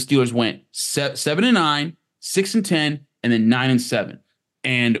 after the Steelers went 7-9, 6-10, and then 9-7.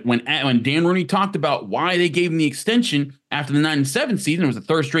 And when Dan Rooney talked about why they gave him the extension after the 9-7 season, it was the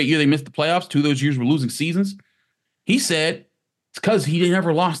third straight year they missed the playoffs. 2 of those years were losing seasons. He said it's because he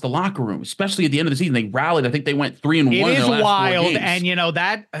never lost the locker room, especially at the end of the season. They rallied. I think they went 3-1. It is wild, and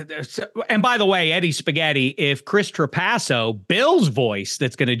that. And by the way, Eddie Spaghetti, if Chris Trapasso, Bill's voice,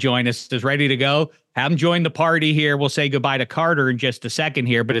 that's going to join us, is ready to go, have him join the party here. We'll say goodbye to Carter in just a second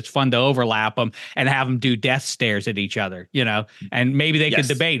here, but it's fun to overlap them and have them do death stares at each other, and maybe they could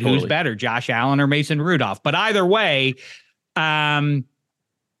debate who's better, Josh Allen or Mason Rudolph. But either way,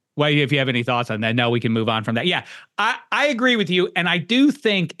 well, if you have any thoughts on that, no, we can move on from that. Yeah, I agree with you. And I do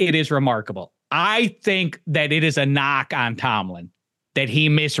think it is remarkable. I think that it is a knock on Tomlin that he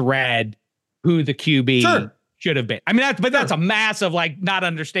misread who the QB should have been. I mean, that's a massive, not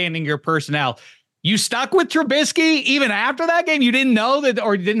understanding your personnel. You stuck with Trubisky even after that game. You didn't know that,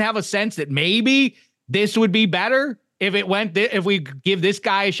 or you didn't have a sense that maybe this would be better if we give this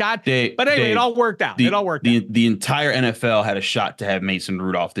guy a shot. But anyway, it all worked out. The entire NFL had a shot to have Mason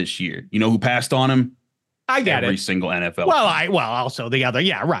Rudolph this year. You know who passed on him? I get Every single NFL. Also the other.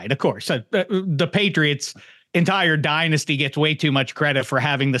 Yeah, right. Of course. The Patriots' entire dynasty gets way too much credit for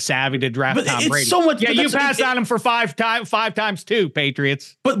having the savvy to draft Tom Brady. So much. Yeah, you passed on him for five times too,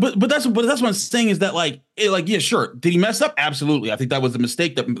 Patriots. But that's what I'm saying is that yeah, sure. Did he mess up? Absolutely. I think that was the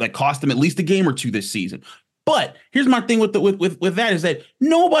mistake that cost him at least a game or two this season. But here's my thing with that is that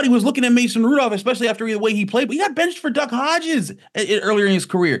nobody was looking at Mason Rudolph, especially after the way he played. But he got benched for Duck Hodges earlier in his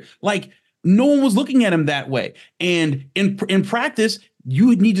career. No one was looking at him that way. And in practice, you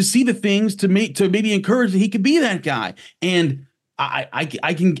would need to see the things to maybe encourage that he could be that guy. And I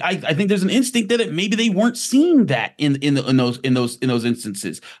think there's an instinct that maybe they weren't seeing that in those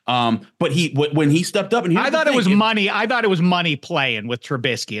instances. But when he stepped up, and I thought it was money. I thought it was money playing with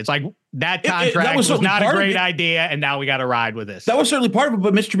Trubisky. It's like, that contract was not a great idea, and now we got to ride with this. That was certainly part of it,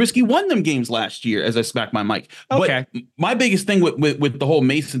 but Mr. Trubisky won them games last year, as I smack my mic. Okay. But my biggest thing with the whole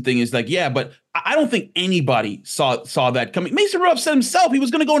Mason thing is like, yeah, but I don't think anybody saw that coming. Mason Rudolph said himself he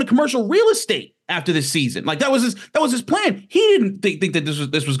was going to go into commercial real estate after this season. Like that was his plan. He didn't think that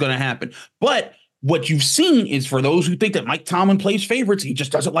this was going to happen. But what you've seen is, for those who think that Mike Tomlin plays favorites, he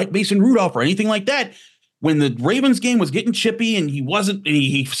just doesn't like Mason Rudolph or anything like that. When the Ravens game was getting chippy and he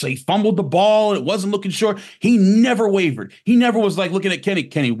fumbled the ball and it wasn't looking sure, he never wavered. He never was like looking at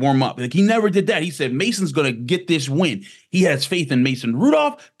Kenny, warm up. Like he never did that. He said, Mason's going to get this win. He has faith in Mason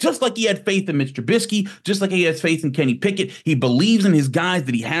Rudolph, just like he had faith in Mr. Trubisky, just like he has faith in Kenny Pickett. He believes in his guys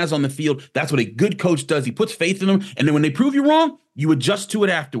that he has on the field. That's what a good coach does. He puts faith in them. And then when they prove you wrong, you adjust to it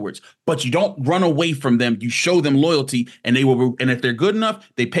afterwards, but you don't run away from them. You show them loyalty, and they will. And if they're good enough,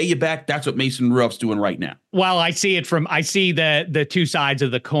 they pay you back. That's what Mason Rudolph's doing right now. Well, I see the two sides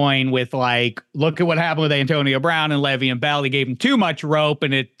of the coin with, like, look at what happened with Antonio Brown and Le'Veon Bell. He gave him too much rope,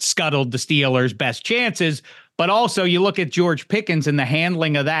 and it scuttled the Steelers' best chances. But also, you look at George Pickens and the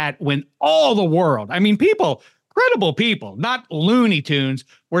handling of that, when all the world, I mean, credible people, not Looney Tunes,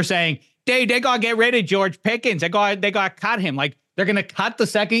 were saying, they got to get rid of George Pickens. They got to cut him. Like, they're going to cut the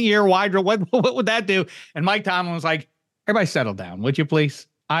second-year wide. What would that do? And Mike Tomlin was like, everybody settle down, would you please?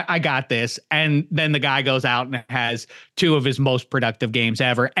 I got this. And then the guy goes out and has two of his most productive games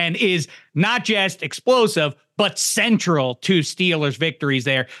ever and is not just explosive, but central to Steelers victories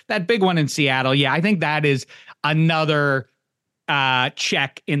there. That big one in Seattle, yeah, I think that is another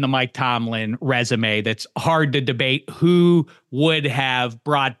check in the Mike Tomlin resume that's hard to debate. Who would have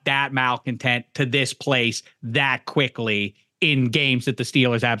brought that malcontent to this place that quickly in games that the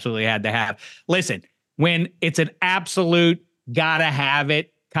Steelers absolutely had to have? Listen, when it's an absolute gotta have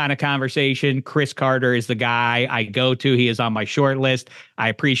it kind of conversation, Chris Carter is the guy I go to. He is on my short list. I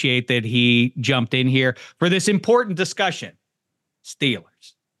appreciate that he jumped in here for this important discussion.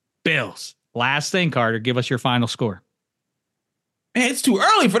 Steelers, Bills. Last thing, Carter, give us your final score. Man, it's too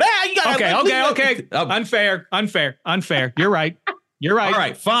early for that. You gotta okay. Unfair. You're right. All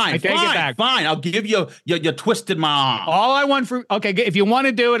right, fine. I take it back. Fine. I'll give you twisted my arm. All I want if you want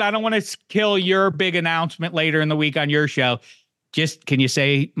to do it, I don't want to kill your big announcement later in the week on your show. Just, can you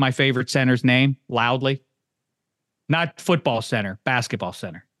say my favorite center's name loudly? Not football center, basketball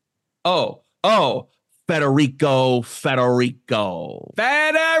center. Oh, Federico.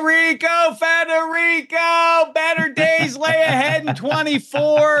 Better days lay ahead in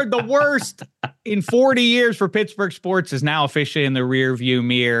 24. The worst in 40 years for Pittsburgh sports is now officially in the rearview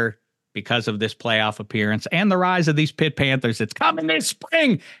mirror because of this playoff appearance and the rise of these Pitt Panthers. It's coming this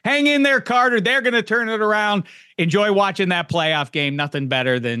spring. Hang in there, Carter. They're going to turn it around. Enjoy watching that playoff game. Nothing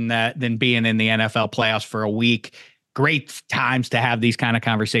better than being in the NFL playoffs for a week. Great times to have these kind of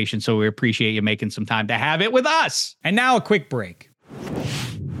conversations. So we appreciate you making some time to have it with us. And now a quick break.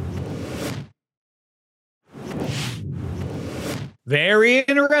 Very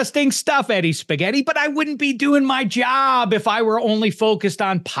interesting stuff, Eddie Spaghetti, but I wouldn't be doing my job if I were only focused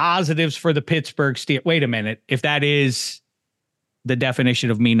on positives for the Pittsburgh Steelers. Wait a minute. If that is the definition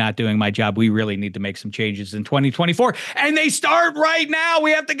of me not doing my job, we really need to make some changes in 2024. And they start right now.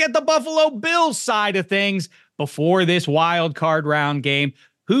 We have to get the Buffalo Bills side of things before this wild card round game.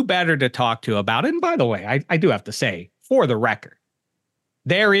 Who better to talk to about it? And by the way, I do have to say, for the record,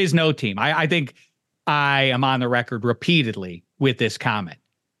 there is no team. I think I am on the record repeatedly with this comment.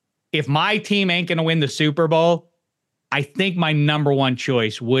 If my team ain't going to win the Super Bowl, I think my number one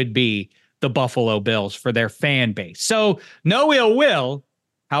choice would be the Buffalo Bills for their fan base. So no ill will.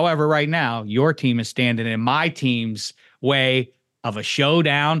 However, right now, your team is standing in my team's way of a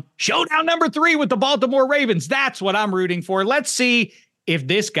showdown number 3 with the Baltimore Ravens. That's what I'm rooting for. Let's see if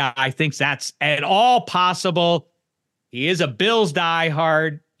this guy thinks that's at all possible. He is a Bills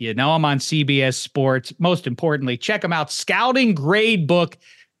diehard. You know him on CBS Sports. Most importantly, check him out,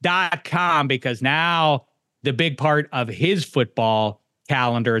 scoutinggradebook.com, because now the big part of his football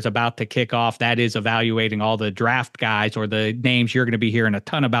calendar is about to kick off. That is evaluating all the draft guys, or the names you're going to be hearing a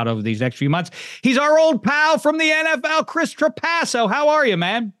ton about over these next few months. He's our old pal from the NFL, Chris Trapasso. How are you,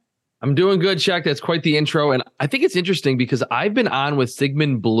 man? I'm doing good, Shaq. That's quite the intro. And I think it's interesting because I've been on with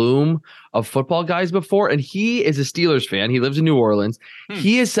Sigmund Bloom of Football Guys before, and he is a Steelers fan. He lives in New Orleans.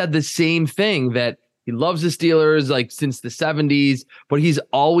 He has said the same thing, that he loves the Steelers like since the 70s, but he's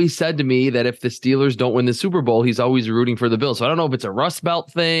always said to me that if the Steelers don't win the Super Bowl, he's always rooting for the Bills. So I don't know if it's a Rust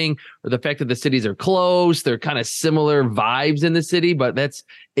Belt thing or the fact that the cities are close. They're kind of similar vibes in the city, but that's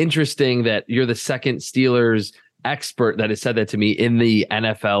interesting that you're the second Steelers expert that has said that to me in the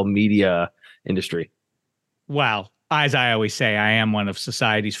NFL media industry. Wow. as I always say, I am one of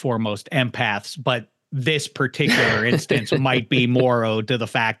society's foremost empaths, but this particular instance might be more owed to the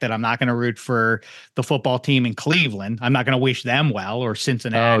fact that I'm not going to root for the football team in Cleveland. I'm not going to wish them well, or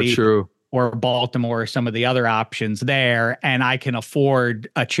Cincinnati. Oh, true. Or Baltimore, or some of the other options there. And I can afford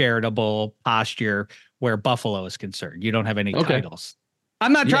a charitable posture where Buffalo is concerned. You don't have any titles.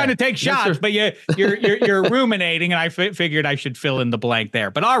 I'm not trying to take shots, but you're ruminating, and I figured I should fill in the blank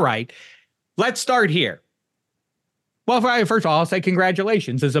there. But all right, let's start here. Well, first of all, I'll say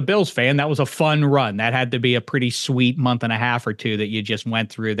congratulations. As a Bills fan, that was a fun run. That had to be a pretty sweet month and a half or two that you just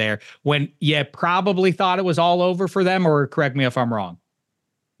went through there when you probably thought it was all over for them, or correct me if I'm wrong.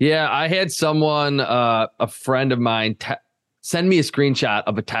 Yeah, I had someone, a friend of mine, send me a screenshot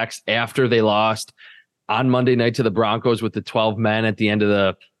of a text after they lost on Monday night to the Broncos with the 12 men at the end of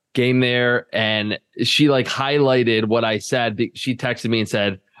the game there. And she like highlighted what I said. She texted me and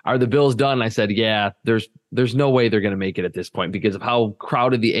said, "Are the Bills done?" And I said, "Yeah, there's no way they're going to make it at this point because of how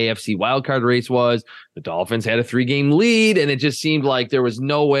crowded the AFC wildcard race was. The Dolphins had a 3-game lead, and it just seemed like there was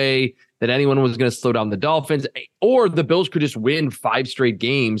no way that anyone was going to slow down the Dolphins, or the Bills could just win 5 straight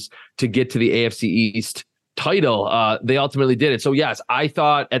games to get to the AFC East title." They ultimately did it. So yes, I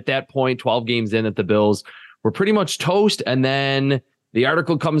thought at that point, 12 games in, that the Bills were pretty much toast. And then the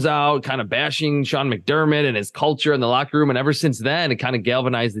article comes out kind of bashing Sean McDermott and his culture in the locker room. And ever since then, it kind of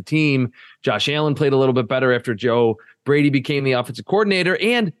galvanized the team. Josh Allen played a little bit better after Joe Brady became the offensive coordinator,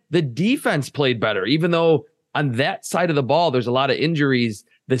 and the defense played better, even though on that side of the ball, there's a lot of injuries.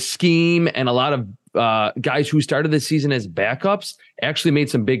 The scheme and a lot of guys who started the season as backups actually made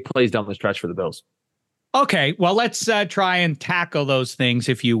some big plays down the stretch for the Bills. Okay, well, let's try and tackle those things,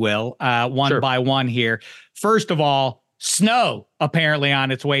 if you will, one by one here. First of all, snow apparently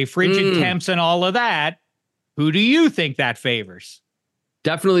on its way, frigid temps and all of that. Who do you think that favors?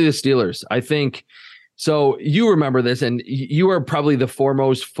 Definitely the Steelers. I think so. You remember this, and you are probably the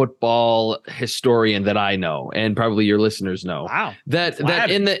foremost football historian that I know, and probably your listeners know. Wow. That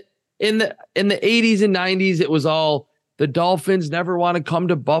in the 80s and 90s, it was all the Dolphins never want to come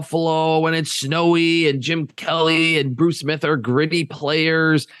to Buffalo when it's snowy, and Jim Kelly and Bruce Smith are gritty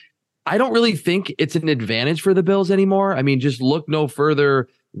players. I don't really think it's an advantage for the Bills anymore. I mean, just look no further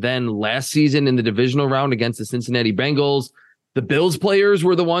than last season in the divisional round against the Cincinnati Bengals. The Bills players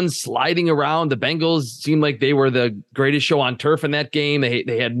were the ones sliding around. The Bengals seemed like they were the greatest show on turf in that game.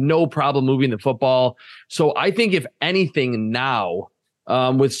 They had no problem moving the football. So I think if anything now,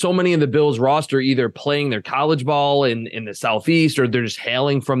 with so many of the Bills roster either playing their college ball in the Southeast, or they're just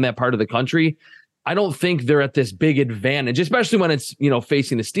hailing from that part of the country, I don't think they're at this big advantage, especially when it's,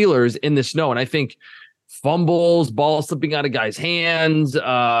 facing the Steelers in the snow. And I think fumbles, ball slipping out of guys' hands,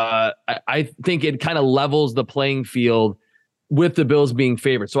 I think it kind of levels the playing field with the Bills being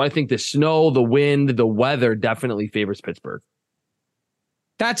favored. So I think the snow, the wind, the weather definitely favors Pittsburgh.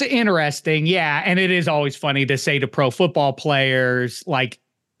 That's interesting. Yeah. And it is always funny to say to pro football players, like,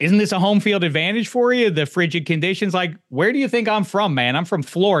 isn't this a home field advantage for you? The frigid conditions, like, where do you think I'm from, man? I'm from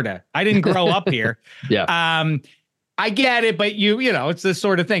Florida. I didn't grow up here. Yeah. I get it, but it's the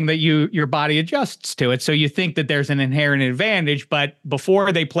sort of thing that your body adjusts to it. So you think that there's an inherent advantage, but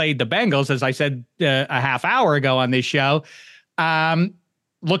before they played the Bengals, as I said a half hour ago on this show,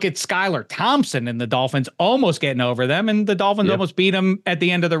 look at Skylar Thompson and the Dolphins almost getting over them, and the Dolphins almost beat them at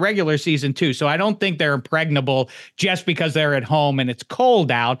the end of the regular season too. So I don't think they're impregnable just because they're at home and it's cold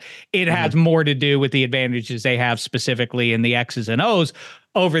out. It has more to do with the advantages they have specifically in the X's and O's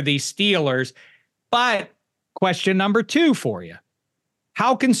over these Steelers. But question number 2 for you.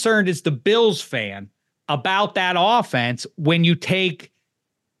 How concerned is the Bills fan about that offense when you take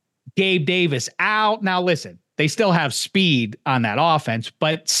Gabe Davis out? Now, listen, they still have speed on that offense,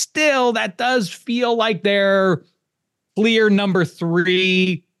 but still that does feel like their clear number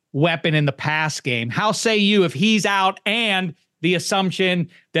 3 weapon in the pass game. How say you if he's out, and the assumption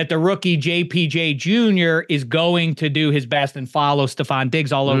that the rookie JPJ Jr. is going to do his best and follow Stephon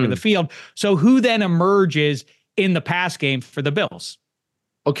Diggs all over the field? So who then emerges in the pass game for the Bills?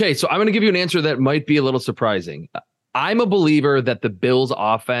 Okay, so I'm going to give you an answer that might be a little surprising. I'm a believer that the Bills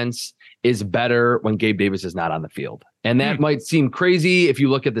offense is better when Gabe Davis is not on the field. And that might seem crazy if you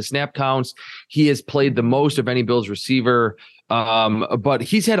look at the snap counts. He has played the most of any Bills receiver, but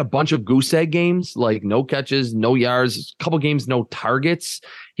he's had a bunch of goose egg games, like no catches, no yards, a couple games, no targets.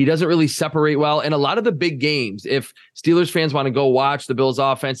 He doesn't really separate well. And a lot of the big games, if Steelers fans want to go watch the Bills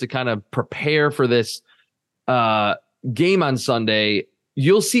offense to kind of prepare for this game on Sunday,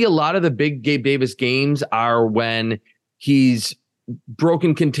 you'll see a lot of the big Gabe Davis games are when he's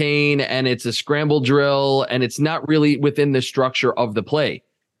broken contain and it's a scramble drill and it's not really within the structure of the play.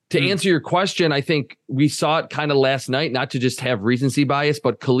 to answer your question, I think we saw it kind of last night, not to just have recency bias,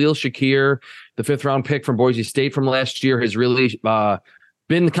 but Khalil Shakir, the 5th round pick from Boise State from last year, has really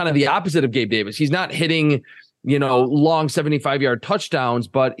been kind of the opposite of Gabe Davis. He's not hitting, long 75-yard touchdowns,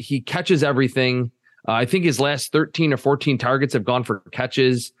 but he catches everything. I think his last 13 or 14 targets have gone for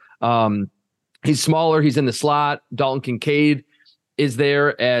catches. He's smaller. He's in the slot. Dalton Kincaid is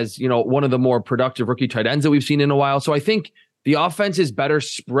there as, one of the more productive rookie tight ends that we've seen in a while. So I think the offense is better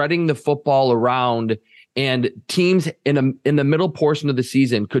spreading the football around, and teams in the middle portion of the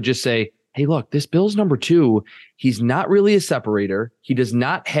season could just say, hey, look, this Bills number 2, he's not really a separator. He does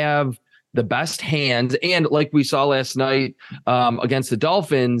not have the best hands. And like we saw last night against the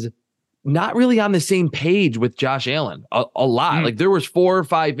Dolphins, not really on the same page with Josh Allen a lot. Like there was 4 or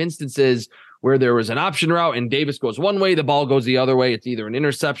 5 instances where there was an option route and Davis goes one way, the ball goes the other way. It's either an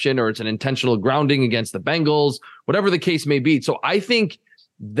interception or it's an intentional grounding against the Bengals, whatever the case may be. So I think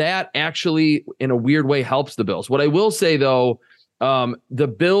that actually in a weird way helps the Bills. What I will say though, the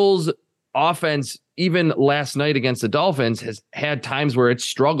Bills offense, even last night against the Dolphins, has had times where it's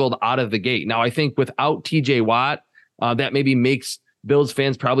struggled out of the gate. Now I think without TJ Watt, that maybe makes Bills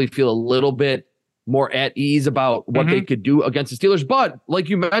fans probably feel a little bit more at ease about what they could do against the Steelers. But like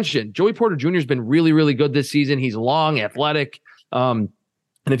you mentioned, Joey Porter Jr. has been really, really good this season. He's long, athletic. And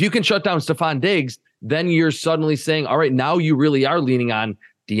if you can shut down Stephon Diggs, then you're suddenly saying, all right, now you really are leaning on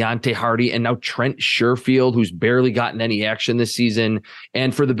Deontay Hardy and now Trent Sherfield, who's barely gotten any action this season.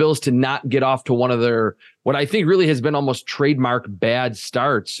 And for the Bills to not get off to one of their, what I think really has been almost trademark bad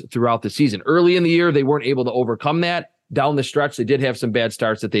starts throughout the season. Early in the year, they weren't able to overcome that. Down the stretch, they did have some bad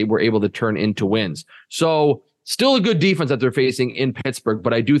starts that they were able to turn into wins. So still a good defense that they're facing in Pittsburgh,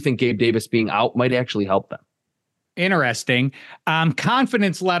 but I do think Gabe Davis being out might actually help them. Interesting.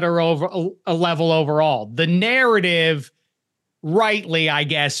 Confidence level overall. The narrative, rightly, I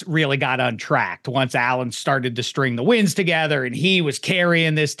guess, really got untracked once Allen started to string the wins together and he was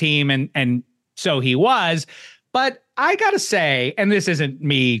carrying this team, and so he was. But I got to say, and this isn't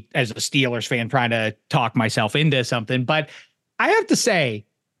me as a Steelers fan trying to talk myself into something, but I have to say,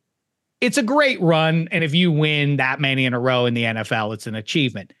 it's a great run. And if you win that many in a row in the NFL, it's an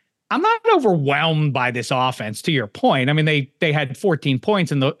achievement. I'm not overwhelmed by this offense, to your point. I mean, they had 14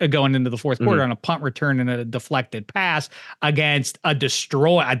 points going into the fourth quarter on a punt return and a deflected pass against a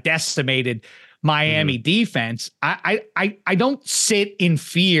decimated Miami defense. I don't sit in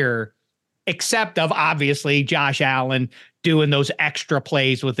fear, except of obviously Josh Allen doing those extra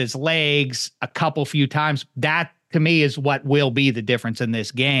plays with his legs a few times. That to me is what will be the difference in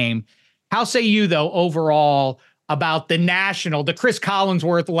this game. How say you though, overall, about the Chris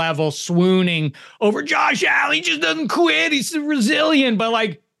Collinsworth level swooning over Josh Allen? He just doesn't quit. He's resilient, but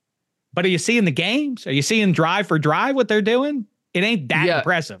are you seeing the games? Are you seeing drive for drive what they're doing? It ain't that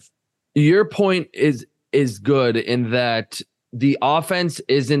impressive. Your point is good in that the offense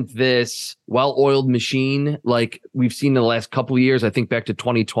isn't this well-oiled machine like we've seen in the last couple of years. I think back to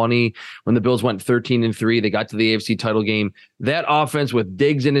 2020 when the Bills went 13-3, they got to the AFC title game. That offense with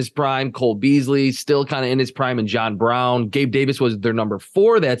Diggs in his prime, Cole Beasley still kind of in his prime, and John Brown. Gabe Davis was their number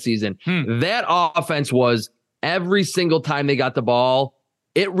 4 that season. That offense was every single time they got the ball,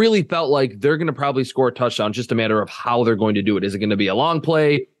 it really felt like they're going to probably score a touchdown, just a matter of how they're going to do it. Is it going to be a long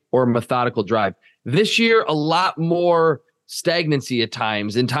play or a methodical drive? This year, a lot more stagnancy at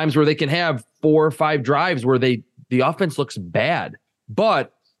times, in times where they can have 4 or 5 drives where the offense looks bad.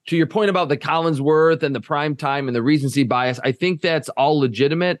 But to your point about the Collinsworth and the prime time and the recency bias, I think that's all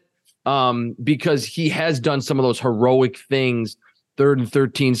legitimate because he has done some of those heroic things. 3rd and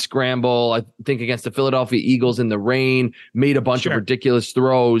 13 scramble, I think against the Philadelphia Eagles in the rain, made a bunch of ridiculous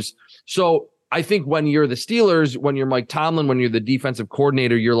throws. So I think when you're the Steelers, when you're Mike Tomlin, when you're the defensive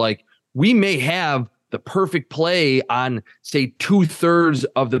coordinator, you're like, we may have the perfect play on, say, 2/3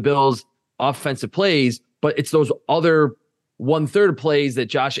 of the Bills' offensive plays, but it's those other 1/3 plays that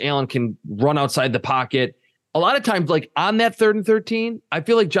Josh Allen can run outside the pocket. A lot of times, like on that 3rd and 13, I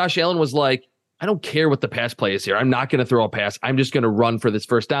feel like Josh Allen was like, I don't care what the pass play is here. I'm not going to throw a pass. I'm just going to run for this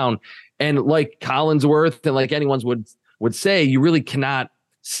first down. And like Collinsworth and like anyone's would say, you really cannot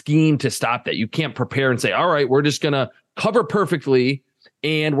scheme to stop that. You can't prepare and say, all right, we're just going to cover perfectly,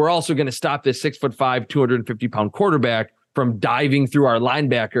 and we're also going to stop this 6'5", 250-pound quarterback from diving through our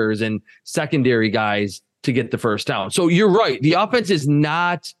linebackers and secondary guys to get the first down. So you're right. The offense is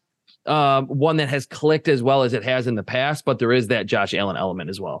not one that has clicked as well as it has in the past, but there is that Josh Allen element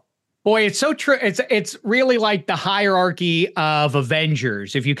as well. Boy, it's so true. It's really like the hierarchy of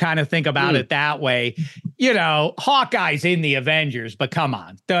Avengers, if you kind of think about it that way. You know, Hawkeye's in the Avengers, but come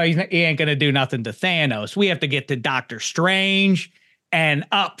on, he ain't going to do nothing to Thanos. We have to get to Doctor Strange. and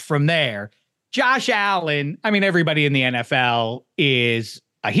up from there. Josh Allen, I mean, everybody in the NFL is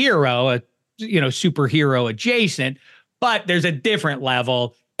a hero, superhero adjacent, but there's a different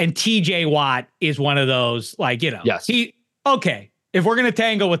level. And TJ Watt is one of those, yes. If we're going to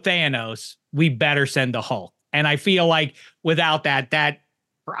tangle with Thanos, we better send the Hulk. And I feel like without that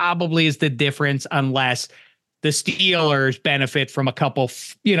probably is the difference, unless the Steelers benefit from a couple,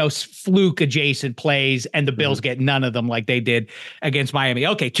 fluke adjacent plays and the Bills get none of them like they did against Miami.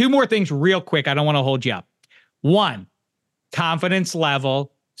 Okay, two more things real quick. I don't want to hold you up. One, confidence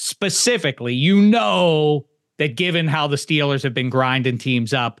level. Specifically, that given how the Steelers have been grinding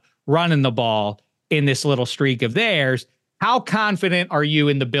teams up, running the ball in this little streak of theirs, how confident are you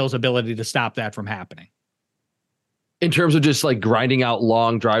in the Bills' ability to stop that from happening? In terms of just grinding out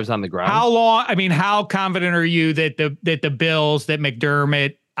long drives on the ground? How confident are you that the Bills, that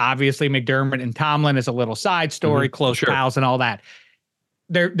McDermott and Tomlin is a little side story, close pals and all that.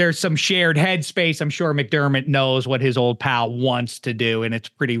 There's some shared headspace. I'm sure McDermott knows what his old pal wants to do, and it's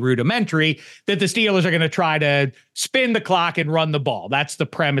pretty rudimentary that the Steelers are going to try to spin the clock and run the ball. That's the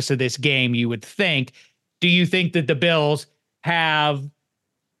premise of this game, you would think. Do you think that the Bills have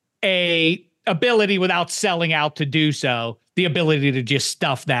a ability, without selling out to do so, the ability to just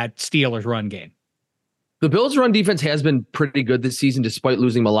stuff that Steelers run game? The Bills' run defense has been pretty good this season, despite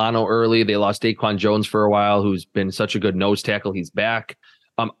losing Milano early. They lost Daquan Jones for a while, who's been such a good nose tackle. He's back.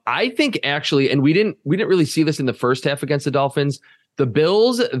 I think actually, and we didn't really see this in the first half against the Dolphins. The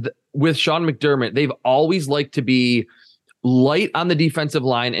Bills with Sean McDermott, they've always liked to be light on the defensive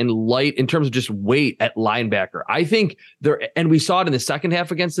line and light in terms of just weight at linebacker. I think and we saw it in the second half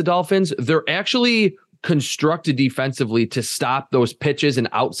against the Dolphins, they're actually constructed defensively to stop those pitches and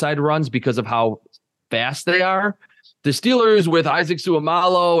outside runs because of how fast they are. The Steelers with Isaac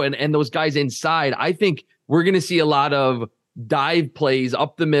Seumalo and those guys inside, I think we're going to see a lot of dive plays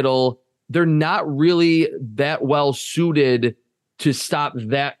up the middle. They're not really that well suited to stop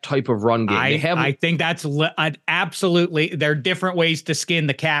that type of run game. I think that's absolutely, there are different ways to skin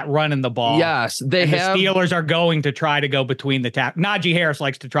the cat running the ball. Yes, the Steelers are going to try to go between the tack. Najee Harris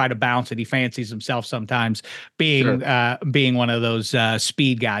likes to try to bounce it. He fancies himself sometimes being one of those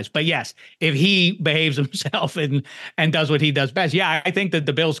speed guys. But yes, if he behaves himself and does what he does best, I think that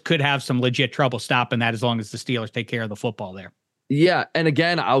the Bills could have some legit trouble stopping that as long as the Steelers take care of the football there. Yeah, and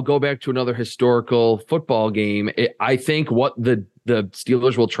again, I'll go back to another historical football game. I think what the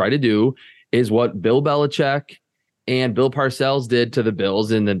Steelers will try to do is what Bill Belichick and Bill Parcells did to the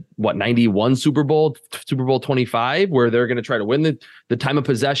Bills in the 91 Super Bowl 25, where they're going to try to win the time of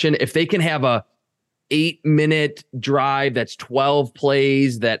possession. If they can have a 8-minute drive that's 12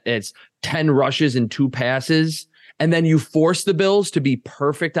 plays, that it's 10 rushes and 2 passes, and then you force the Bills to be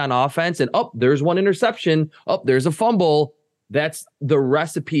perfect on offense, and there's one interception, there's a fumble. That's the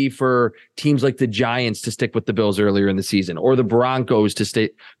recipe for teams like the Giants to stick with the Bills earlier in the season, or the Broncos to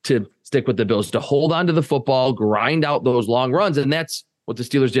stick with the Bills, to hold on to the football, grind out those long runs. And that's what the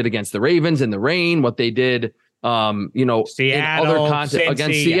Steelers did against the Ravens in the rain, what they did, Seattle, in other content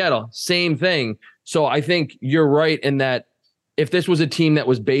against Seattle, same thing. So I think you're right in that if this was a team that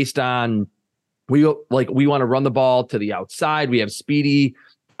was based on, we want to run the ball to the outside, we have speedy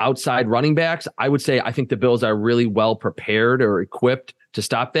outside running backs, I would say I think the Bills are really well prepared or equipped to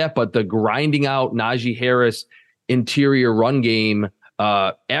stop that. But the grinding out Najee Harris interior run game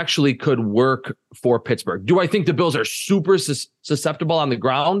actually could work for Pittsburgh. Do I think the Bills are super susceptible on the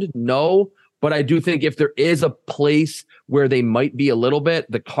ground? No, but I do think if there is a place where they might be a little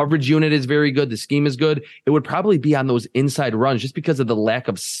bit, the coverage unit is very good, the scheme is good, it would probably be on those inside runs just because of the lack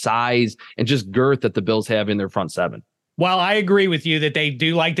of size and just girth that the Bills have in their front seven. Well, I agree with you that they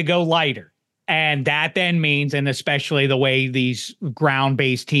do like to go lighter. And that then means, and especially the way these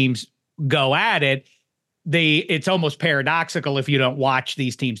ground-based teams go at it, it's almost paradoxical if you don't watch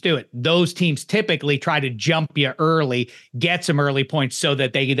these teams do it. Those teams typically try to jump you early, get some early points so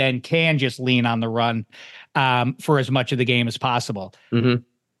that they then can just lean on the run for as much of the game as possible. Mm-hmm.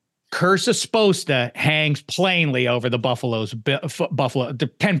 Curse of Sposta hangs plainly over the Buffalo,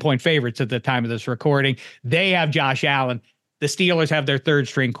 the 10-point favorites at the time of this recording. They have Josh Allen. The Steelers have their third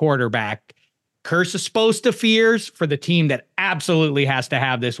string quarterback. Curse of Sposta fears for the team that absolutely has to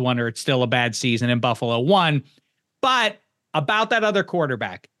have this one or it's still a bad season, in Buffalo won. But about that other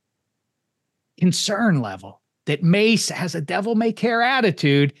quarterback, concern level that Mace has a devil may care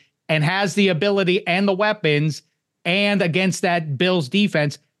attitude and has the ability and the weapons, and against that Bills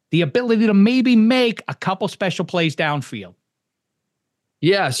defense, the ability to maybe make a couple special plays downfield.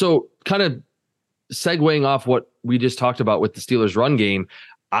 Yeah, so kind of segueing off what we just talked about with the Steelers run game,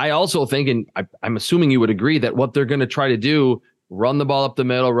 I also think, and I'm assuming you would agree, that what they're going to try to do run the ball up the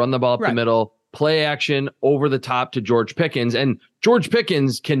middle, play action over the top to George Pickens. And George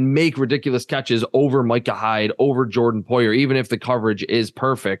Pickens can make ridiculous catches over Micah Hyde, over Jordan Poyer, even if the coverage is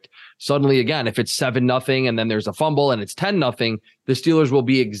perfect. Suddenly, again, if it's 7-0 and then there's a fumble and it's 10-0, the Steelers will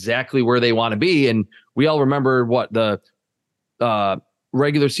be exactly where they want to be. And we all remember what the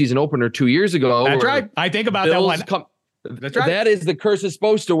regular season opener 2 years ago. That's right. I think about Bills that one. That's right. That is the curse is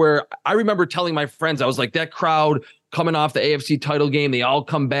supposed to, where I remember telling my friends, I was like, that crowd coming off the AFC title game, they all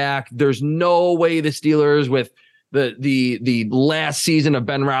come back. There's no way the Steelers with the last season of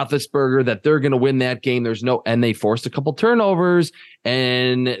Ben Roethlisberger that they're going to win that game. And they forced a couple turnovers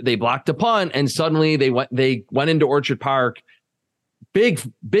and they blocked a punt, and suddenly they went into Orchard Park. Big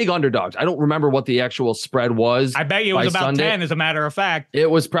underdogs. I don't remember what the actual spread was. I bet you it was about Sunday. 10, as a matter of fact. It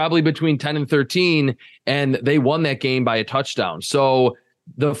was probably between 10 and 13, and they won that game by a touchdown. So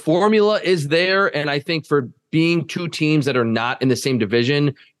the formula is there, and I think for being two teams that are not in the same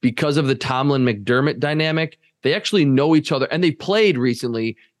division, because of the Tomlin-McDermott dynamic, they actually know each other, and they played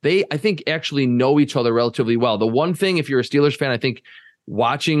recently. They, I think, actually know each other relatively well. The one thing, if you're a Steelers fan, I think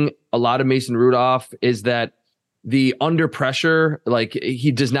watching a lot of Mason Rudolph is that the under pressure, like,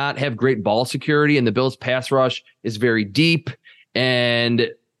 he does not have great ball security, and the Bills pass rush is very deep, and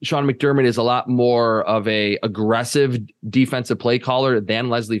Sean McDermott is a lot more of a aggressive defensive play caller than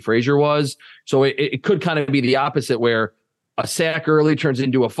Leslie Frazier was. So it could kind of be the opposite, where a sack early turns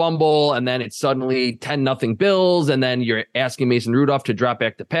into a fumble, and then it's suddenly 10-0 Bills, and then you're asking Mason Rudolph to drop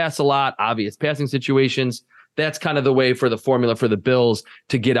back to pass a lot, obvious passing situations. That's kind of the way for the formula for the Bills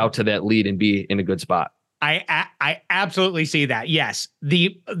to get out to that lead and be in a good spot. I absolutely see that. Yes.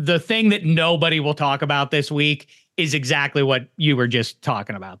 The thing that nobody will talk about this week is exactly what you were just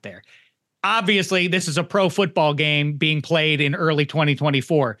talking about there. Obviously, this is a pro football game being played in early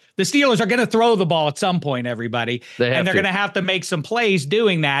 2024. The Steelers are going to throw the ball at some point, everybody. And they're going to have to make some plays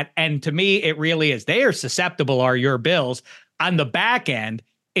doing that. And to me, it really is. They are susceptible, are your Bills. On the back end,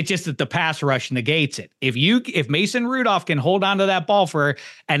 it's just that the pass rush negates it. If Mason Rudolph can hold on to that ball for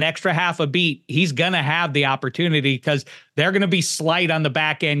an extra half a beat, he's going to have the opportunity, because they're going to be slight on the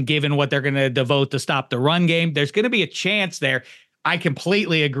back end, given what they're going to devote to stop the run game. There's going to be a chance there. I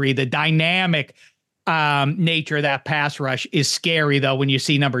completely agree. The dynamic nature of that pass rush is scary, though, when you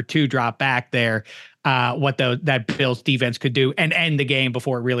see number 2 drop back there. What that Bills defense could do and end the game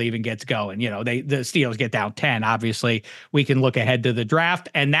before it really even gets going. You know, the Steelers get down 10. Obviously, we can look ahead to the draft,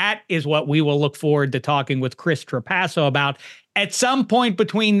 and that is what we will look forward to talking with Chris Trapasso about at some point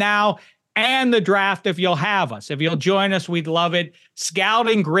between now and the draft. If you'll have us, if you'll join us, we'd love it.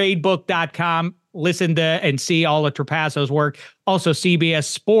 ScoutingGradebook.com. Listen to and see all of Trapasso's work. Also, CBS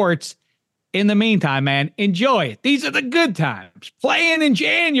Sports. In the meantime, man, enjoy it. These are the good times. Playing in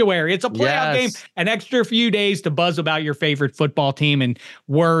January. It's a playoff game. An extra few days to buzz about your favorite football team and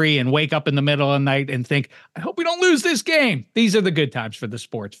worry and wake up in the middle of the night and think, I hope we don't lose this game. These are the good times for the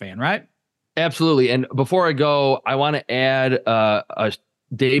sports fan, right? Absolutely. And before I go, I want to add a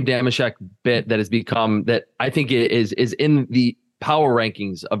Dave Dameshek bit that has become, that I think is in the power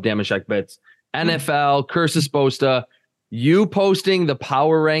rankings of Dameshek bits. NFL, Cursus Bosta. You posting the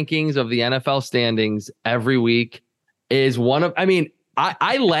power rankings of the NFL standings every week is one of,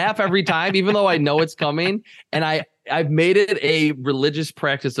 I laugh every time, even though I know it's coming. And I've made it a religious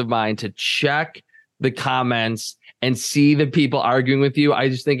practice of mine to check the comments and see the people arguing with you. I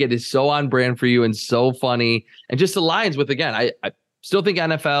just think it is so on brand for you and so funny, and just aligns with, again, I still think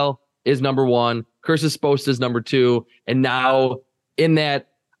NFL is number 1. Cursus Post is number 2. And now in that,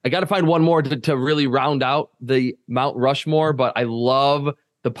 I got to find one more to really round out the Mount Rushmore, but I love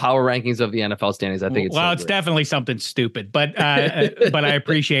the power rankings of the NFL standings. I think it's it's definitely something stupid, but but I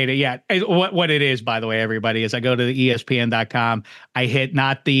appreciate it. Yeah. What it is, by the way, everybody, is I go to the ESPN.com. I hit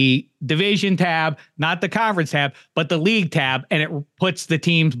not the division tab, not the conference tab, but the league tab, and it puts the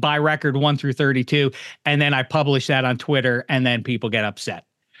teams by record 1 through 32. And then I publish that on Twitter, and then people get upset.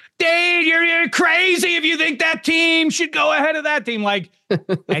 Dave, you're crazy if you think that team should go ahead of that team.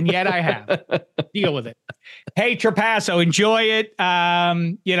 And yet I have. Deal with it. Hey, Trapasso, enjoy it.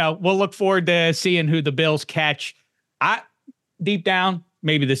 We'll look forward to seeing who the Bills catch. Deep down,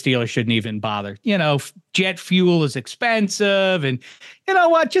 maybe the Steelers shouldn't even bother. Jet fuel is expensive, and you know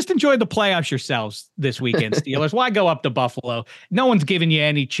what? Just enjoy the playoffs yourselves this weekend, Steelers. Why go up to Buffalo? No one's giving you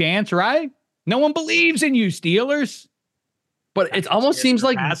any chance, right? No one believes in you, Steelers. But it almost seems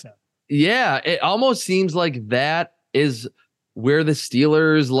like, it almost seems like that is where the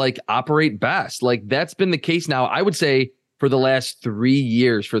Steelers operate best. That's been the case now, I would say, for the last 3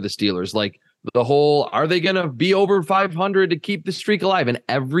 years for the Steelers. The whole, are they going to be over 500 to keep the streak alive? And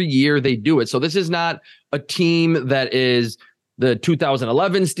every year they do it. So this is not a team that is the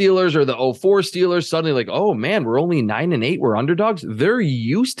 2011 Steelers or the 04 Steelers suddenly like, oh man, we're only 9-8. We're underdogs. They're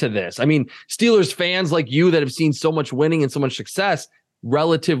used to this. I mean, Steelers fans like you that have seen so much winning and so much success,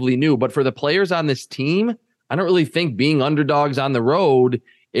 relatively new. But for the players on this team, I don't really think being underdogs on the road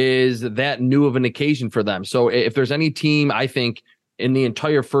is that new of an occasion for them. So if there's any team, I think in the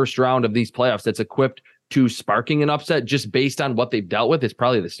entire first round of these playoffs that's equipped to sparking an upset just based on what they've dealt with, it's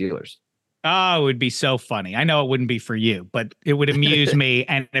probably the Steelers. Oh, it would be so funny. I know it wouldn't be for you, but it would amuse me.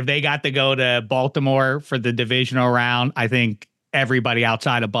 And if they got to go to Baltimore for the divisional round, I think everybody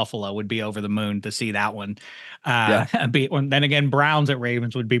outside of Buffalo would be over the moon to see that one. Then again, Browns at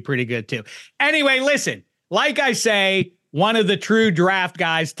Ravens would be pretty good too. Anyway, listen, like I say, one of the true draft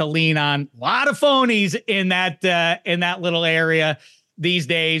guys to lean on. A lot of phonies in that little area these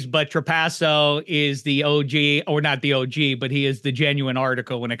days, but Trapasso is the OG, or not the OG, but he is the genuine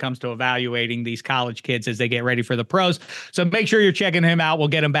article when it comes to evaluating these college kids as they get ready for the pros. So make sure you're checking him out. We'll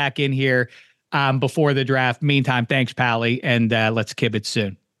get him back in here before the draft. Meantime, thanks, Pally, and let's kibitz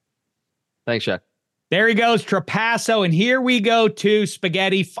soon. Thanks, Shaq. There he goes, Trapasso, and here we go to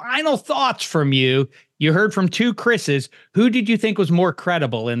Spaghetti. Final thoughts from you. You heard from two Chris's. Who did you think was more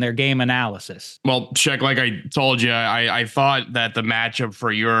credible in their game analysis? Well, Sheck, like I told you, I thought that the matchup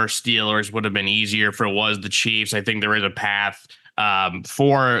for your Steelers would have been easier if it was the Chiefs. I think there is a path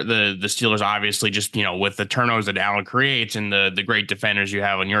for the Steelers, obviously, just, with the turnovers that Allen creates and the great defenders you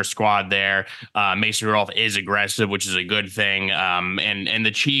have on your squad there. Mason Rudolph is aggressive, which is a good thing. And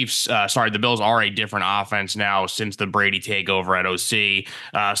the Chiefs, the Bills are a different offense now since the Brady takeover at OC.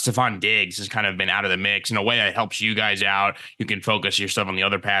 Stephon Diggs has kind of been out of the mix in a way that helps you guys out. You can focus yourself on the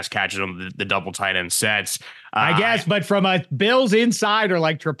other pass catches on the double tight end sets. I guess, but from a Bills insider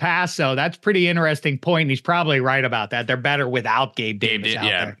like Trapasso, that's pretty interesting point. And he's probably right about that. They're better without Gabe Davis out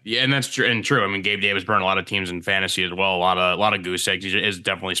there. Yeah, and that's true. And true. I mean, Gabe Davis burned a lot of teams in fantasy as well. A lot of goose eggs. He is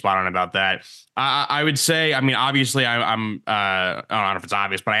definitely spot on about that. I would say, I mean, obviously, I'm I don't know if it's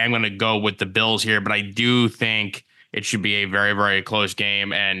obvious, but I am going to go with the Bills here. But I do think it should be a very, very close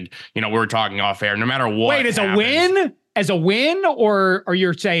game. And we were talking off air. No matter what. Wait, as a win, or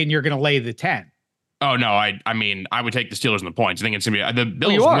you're saying you're going to lay the 10? Oh, no, I mean, I would take the Steelers in the points. I think it's going to be the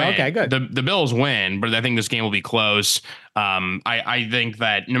Bills win. Okay, good. The Bills win, but I think this game will be close. I think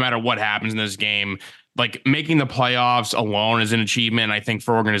that no matter what happens in this game, like making the playoffs alone is an achievement. I think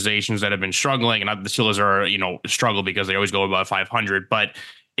for organizations that have been struggling, and the Steelers are, struggle because they always go above 500, but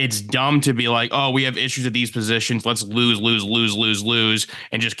it's dumb to be like, oh, we have issues at these positions. Let's lose,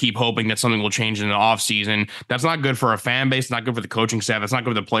 and just keep hoping that something will change in the offseason. That's not good for a fan base. Not good for the coaching staff. That's not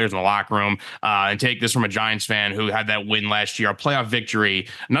good for the players in the locker room. And take this from a Giants fan who had that win last year, a playoff victory,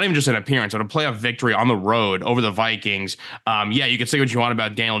 not even just an appearance, but a playoff victory on the road over the Vikings. Yeah, you can say what you want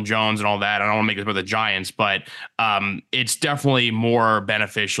about Daniel Jones and all that. I don't want to make this about the Giants, but it's definitely more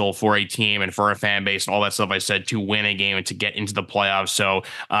beneficial for a team and for a fan base and all that stuff I said to win a game and to get into the playoffs. So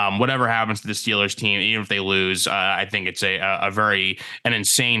whatever happens to the Steelers team, even if they lose, I think it's an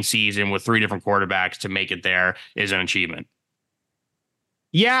insane season with 3 different quarterbacks. To make it there is an achievement.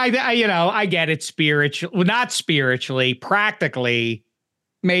 Yeah, I get it. Not spiritually, practically.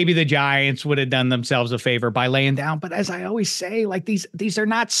 Maybe the Giants would have done themselves a favor by laying down. But as I always say, like these are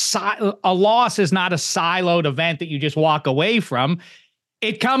not a loss is not a siloed event that you just walk away from.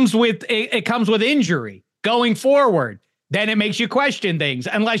 It comes with injury going forward. Then it makes you question things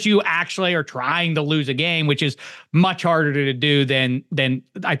unless you actually are trying to lose a game, which is much harder to do than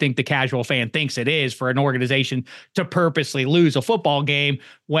I think the casual fan thinks it is for an organization to purposely lose a football game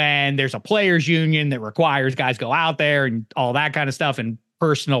when there's a players union that requires guys go out there and all that kind of stuff, and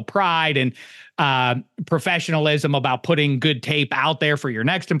personal pride and professionalism about putting good tape out there for your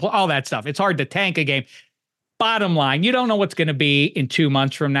next employee, all that stuff. It's hard to tank a game. Bottom line, you don't know what's going to be in 2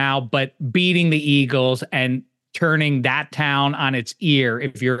 months from now, but beating the Eagles and turning that town on its ear,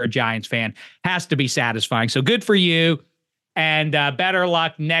 if you're a Giants fan, has to be satisfying. So good for you, and better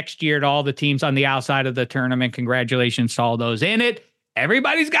luck next year to all the teams on the outside of the tournament. Congratulations to all those in it.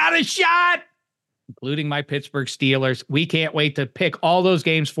 Everybody's got a shot, including my Pittsburgh Steelers. We can't wait to pick all those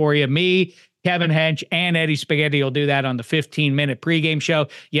games for you. Me, Kevin Hench, and Eddie Spaghetti will do that on the 15-minute pregame show.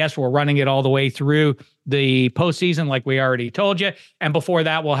 Yes, we're running it all the way through the postseason, like we already told you. And before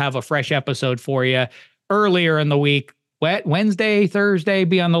that, we'll have a fresh episode for you earlier in the week, Wednesday, Thursday.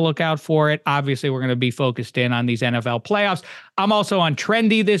 Be on the lookout for it. Obviously, we're going to be focused in on these NFL playoffs. I'm also on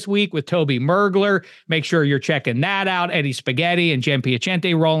Trendy this week with Toby Mergler. Make sure you're checking that out. Eddie Spaghetti and Jen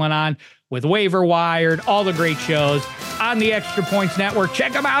Piacente rolling on with Waiver Wired, all the great shows on the Extra Points Network.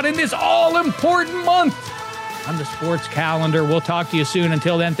 Check them out in this all-important month on the sports calendar. We'll talk to you soon.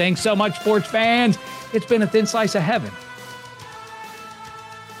 Until then, thanks so much, sports fans. It's been a thin slice of heaven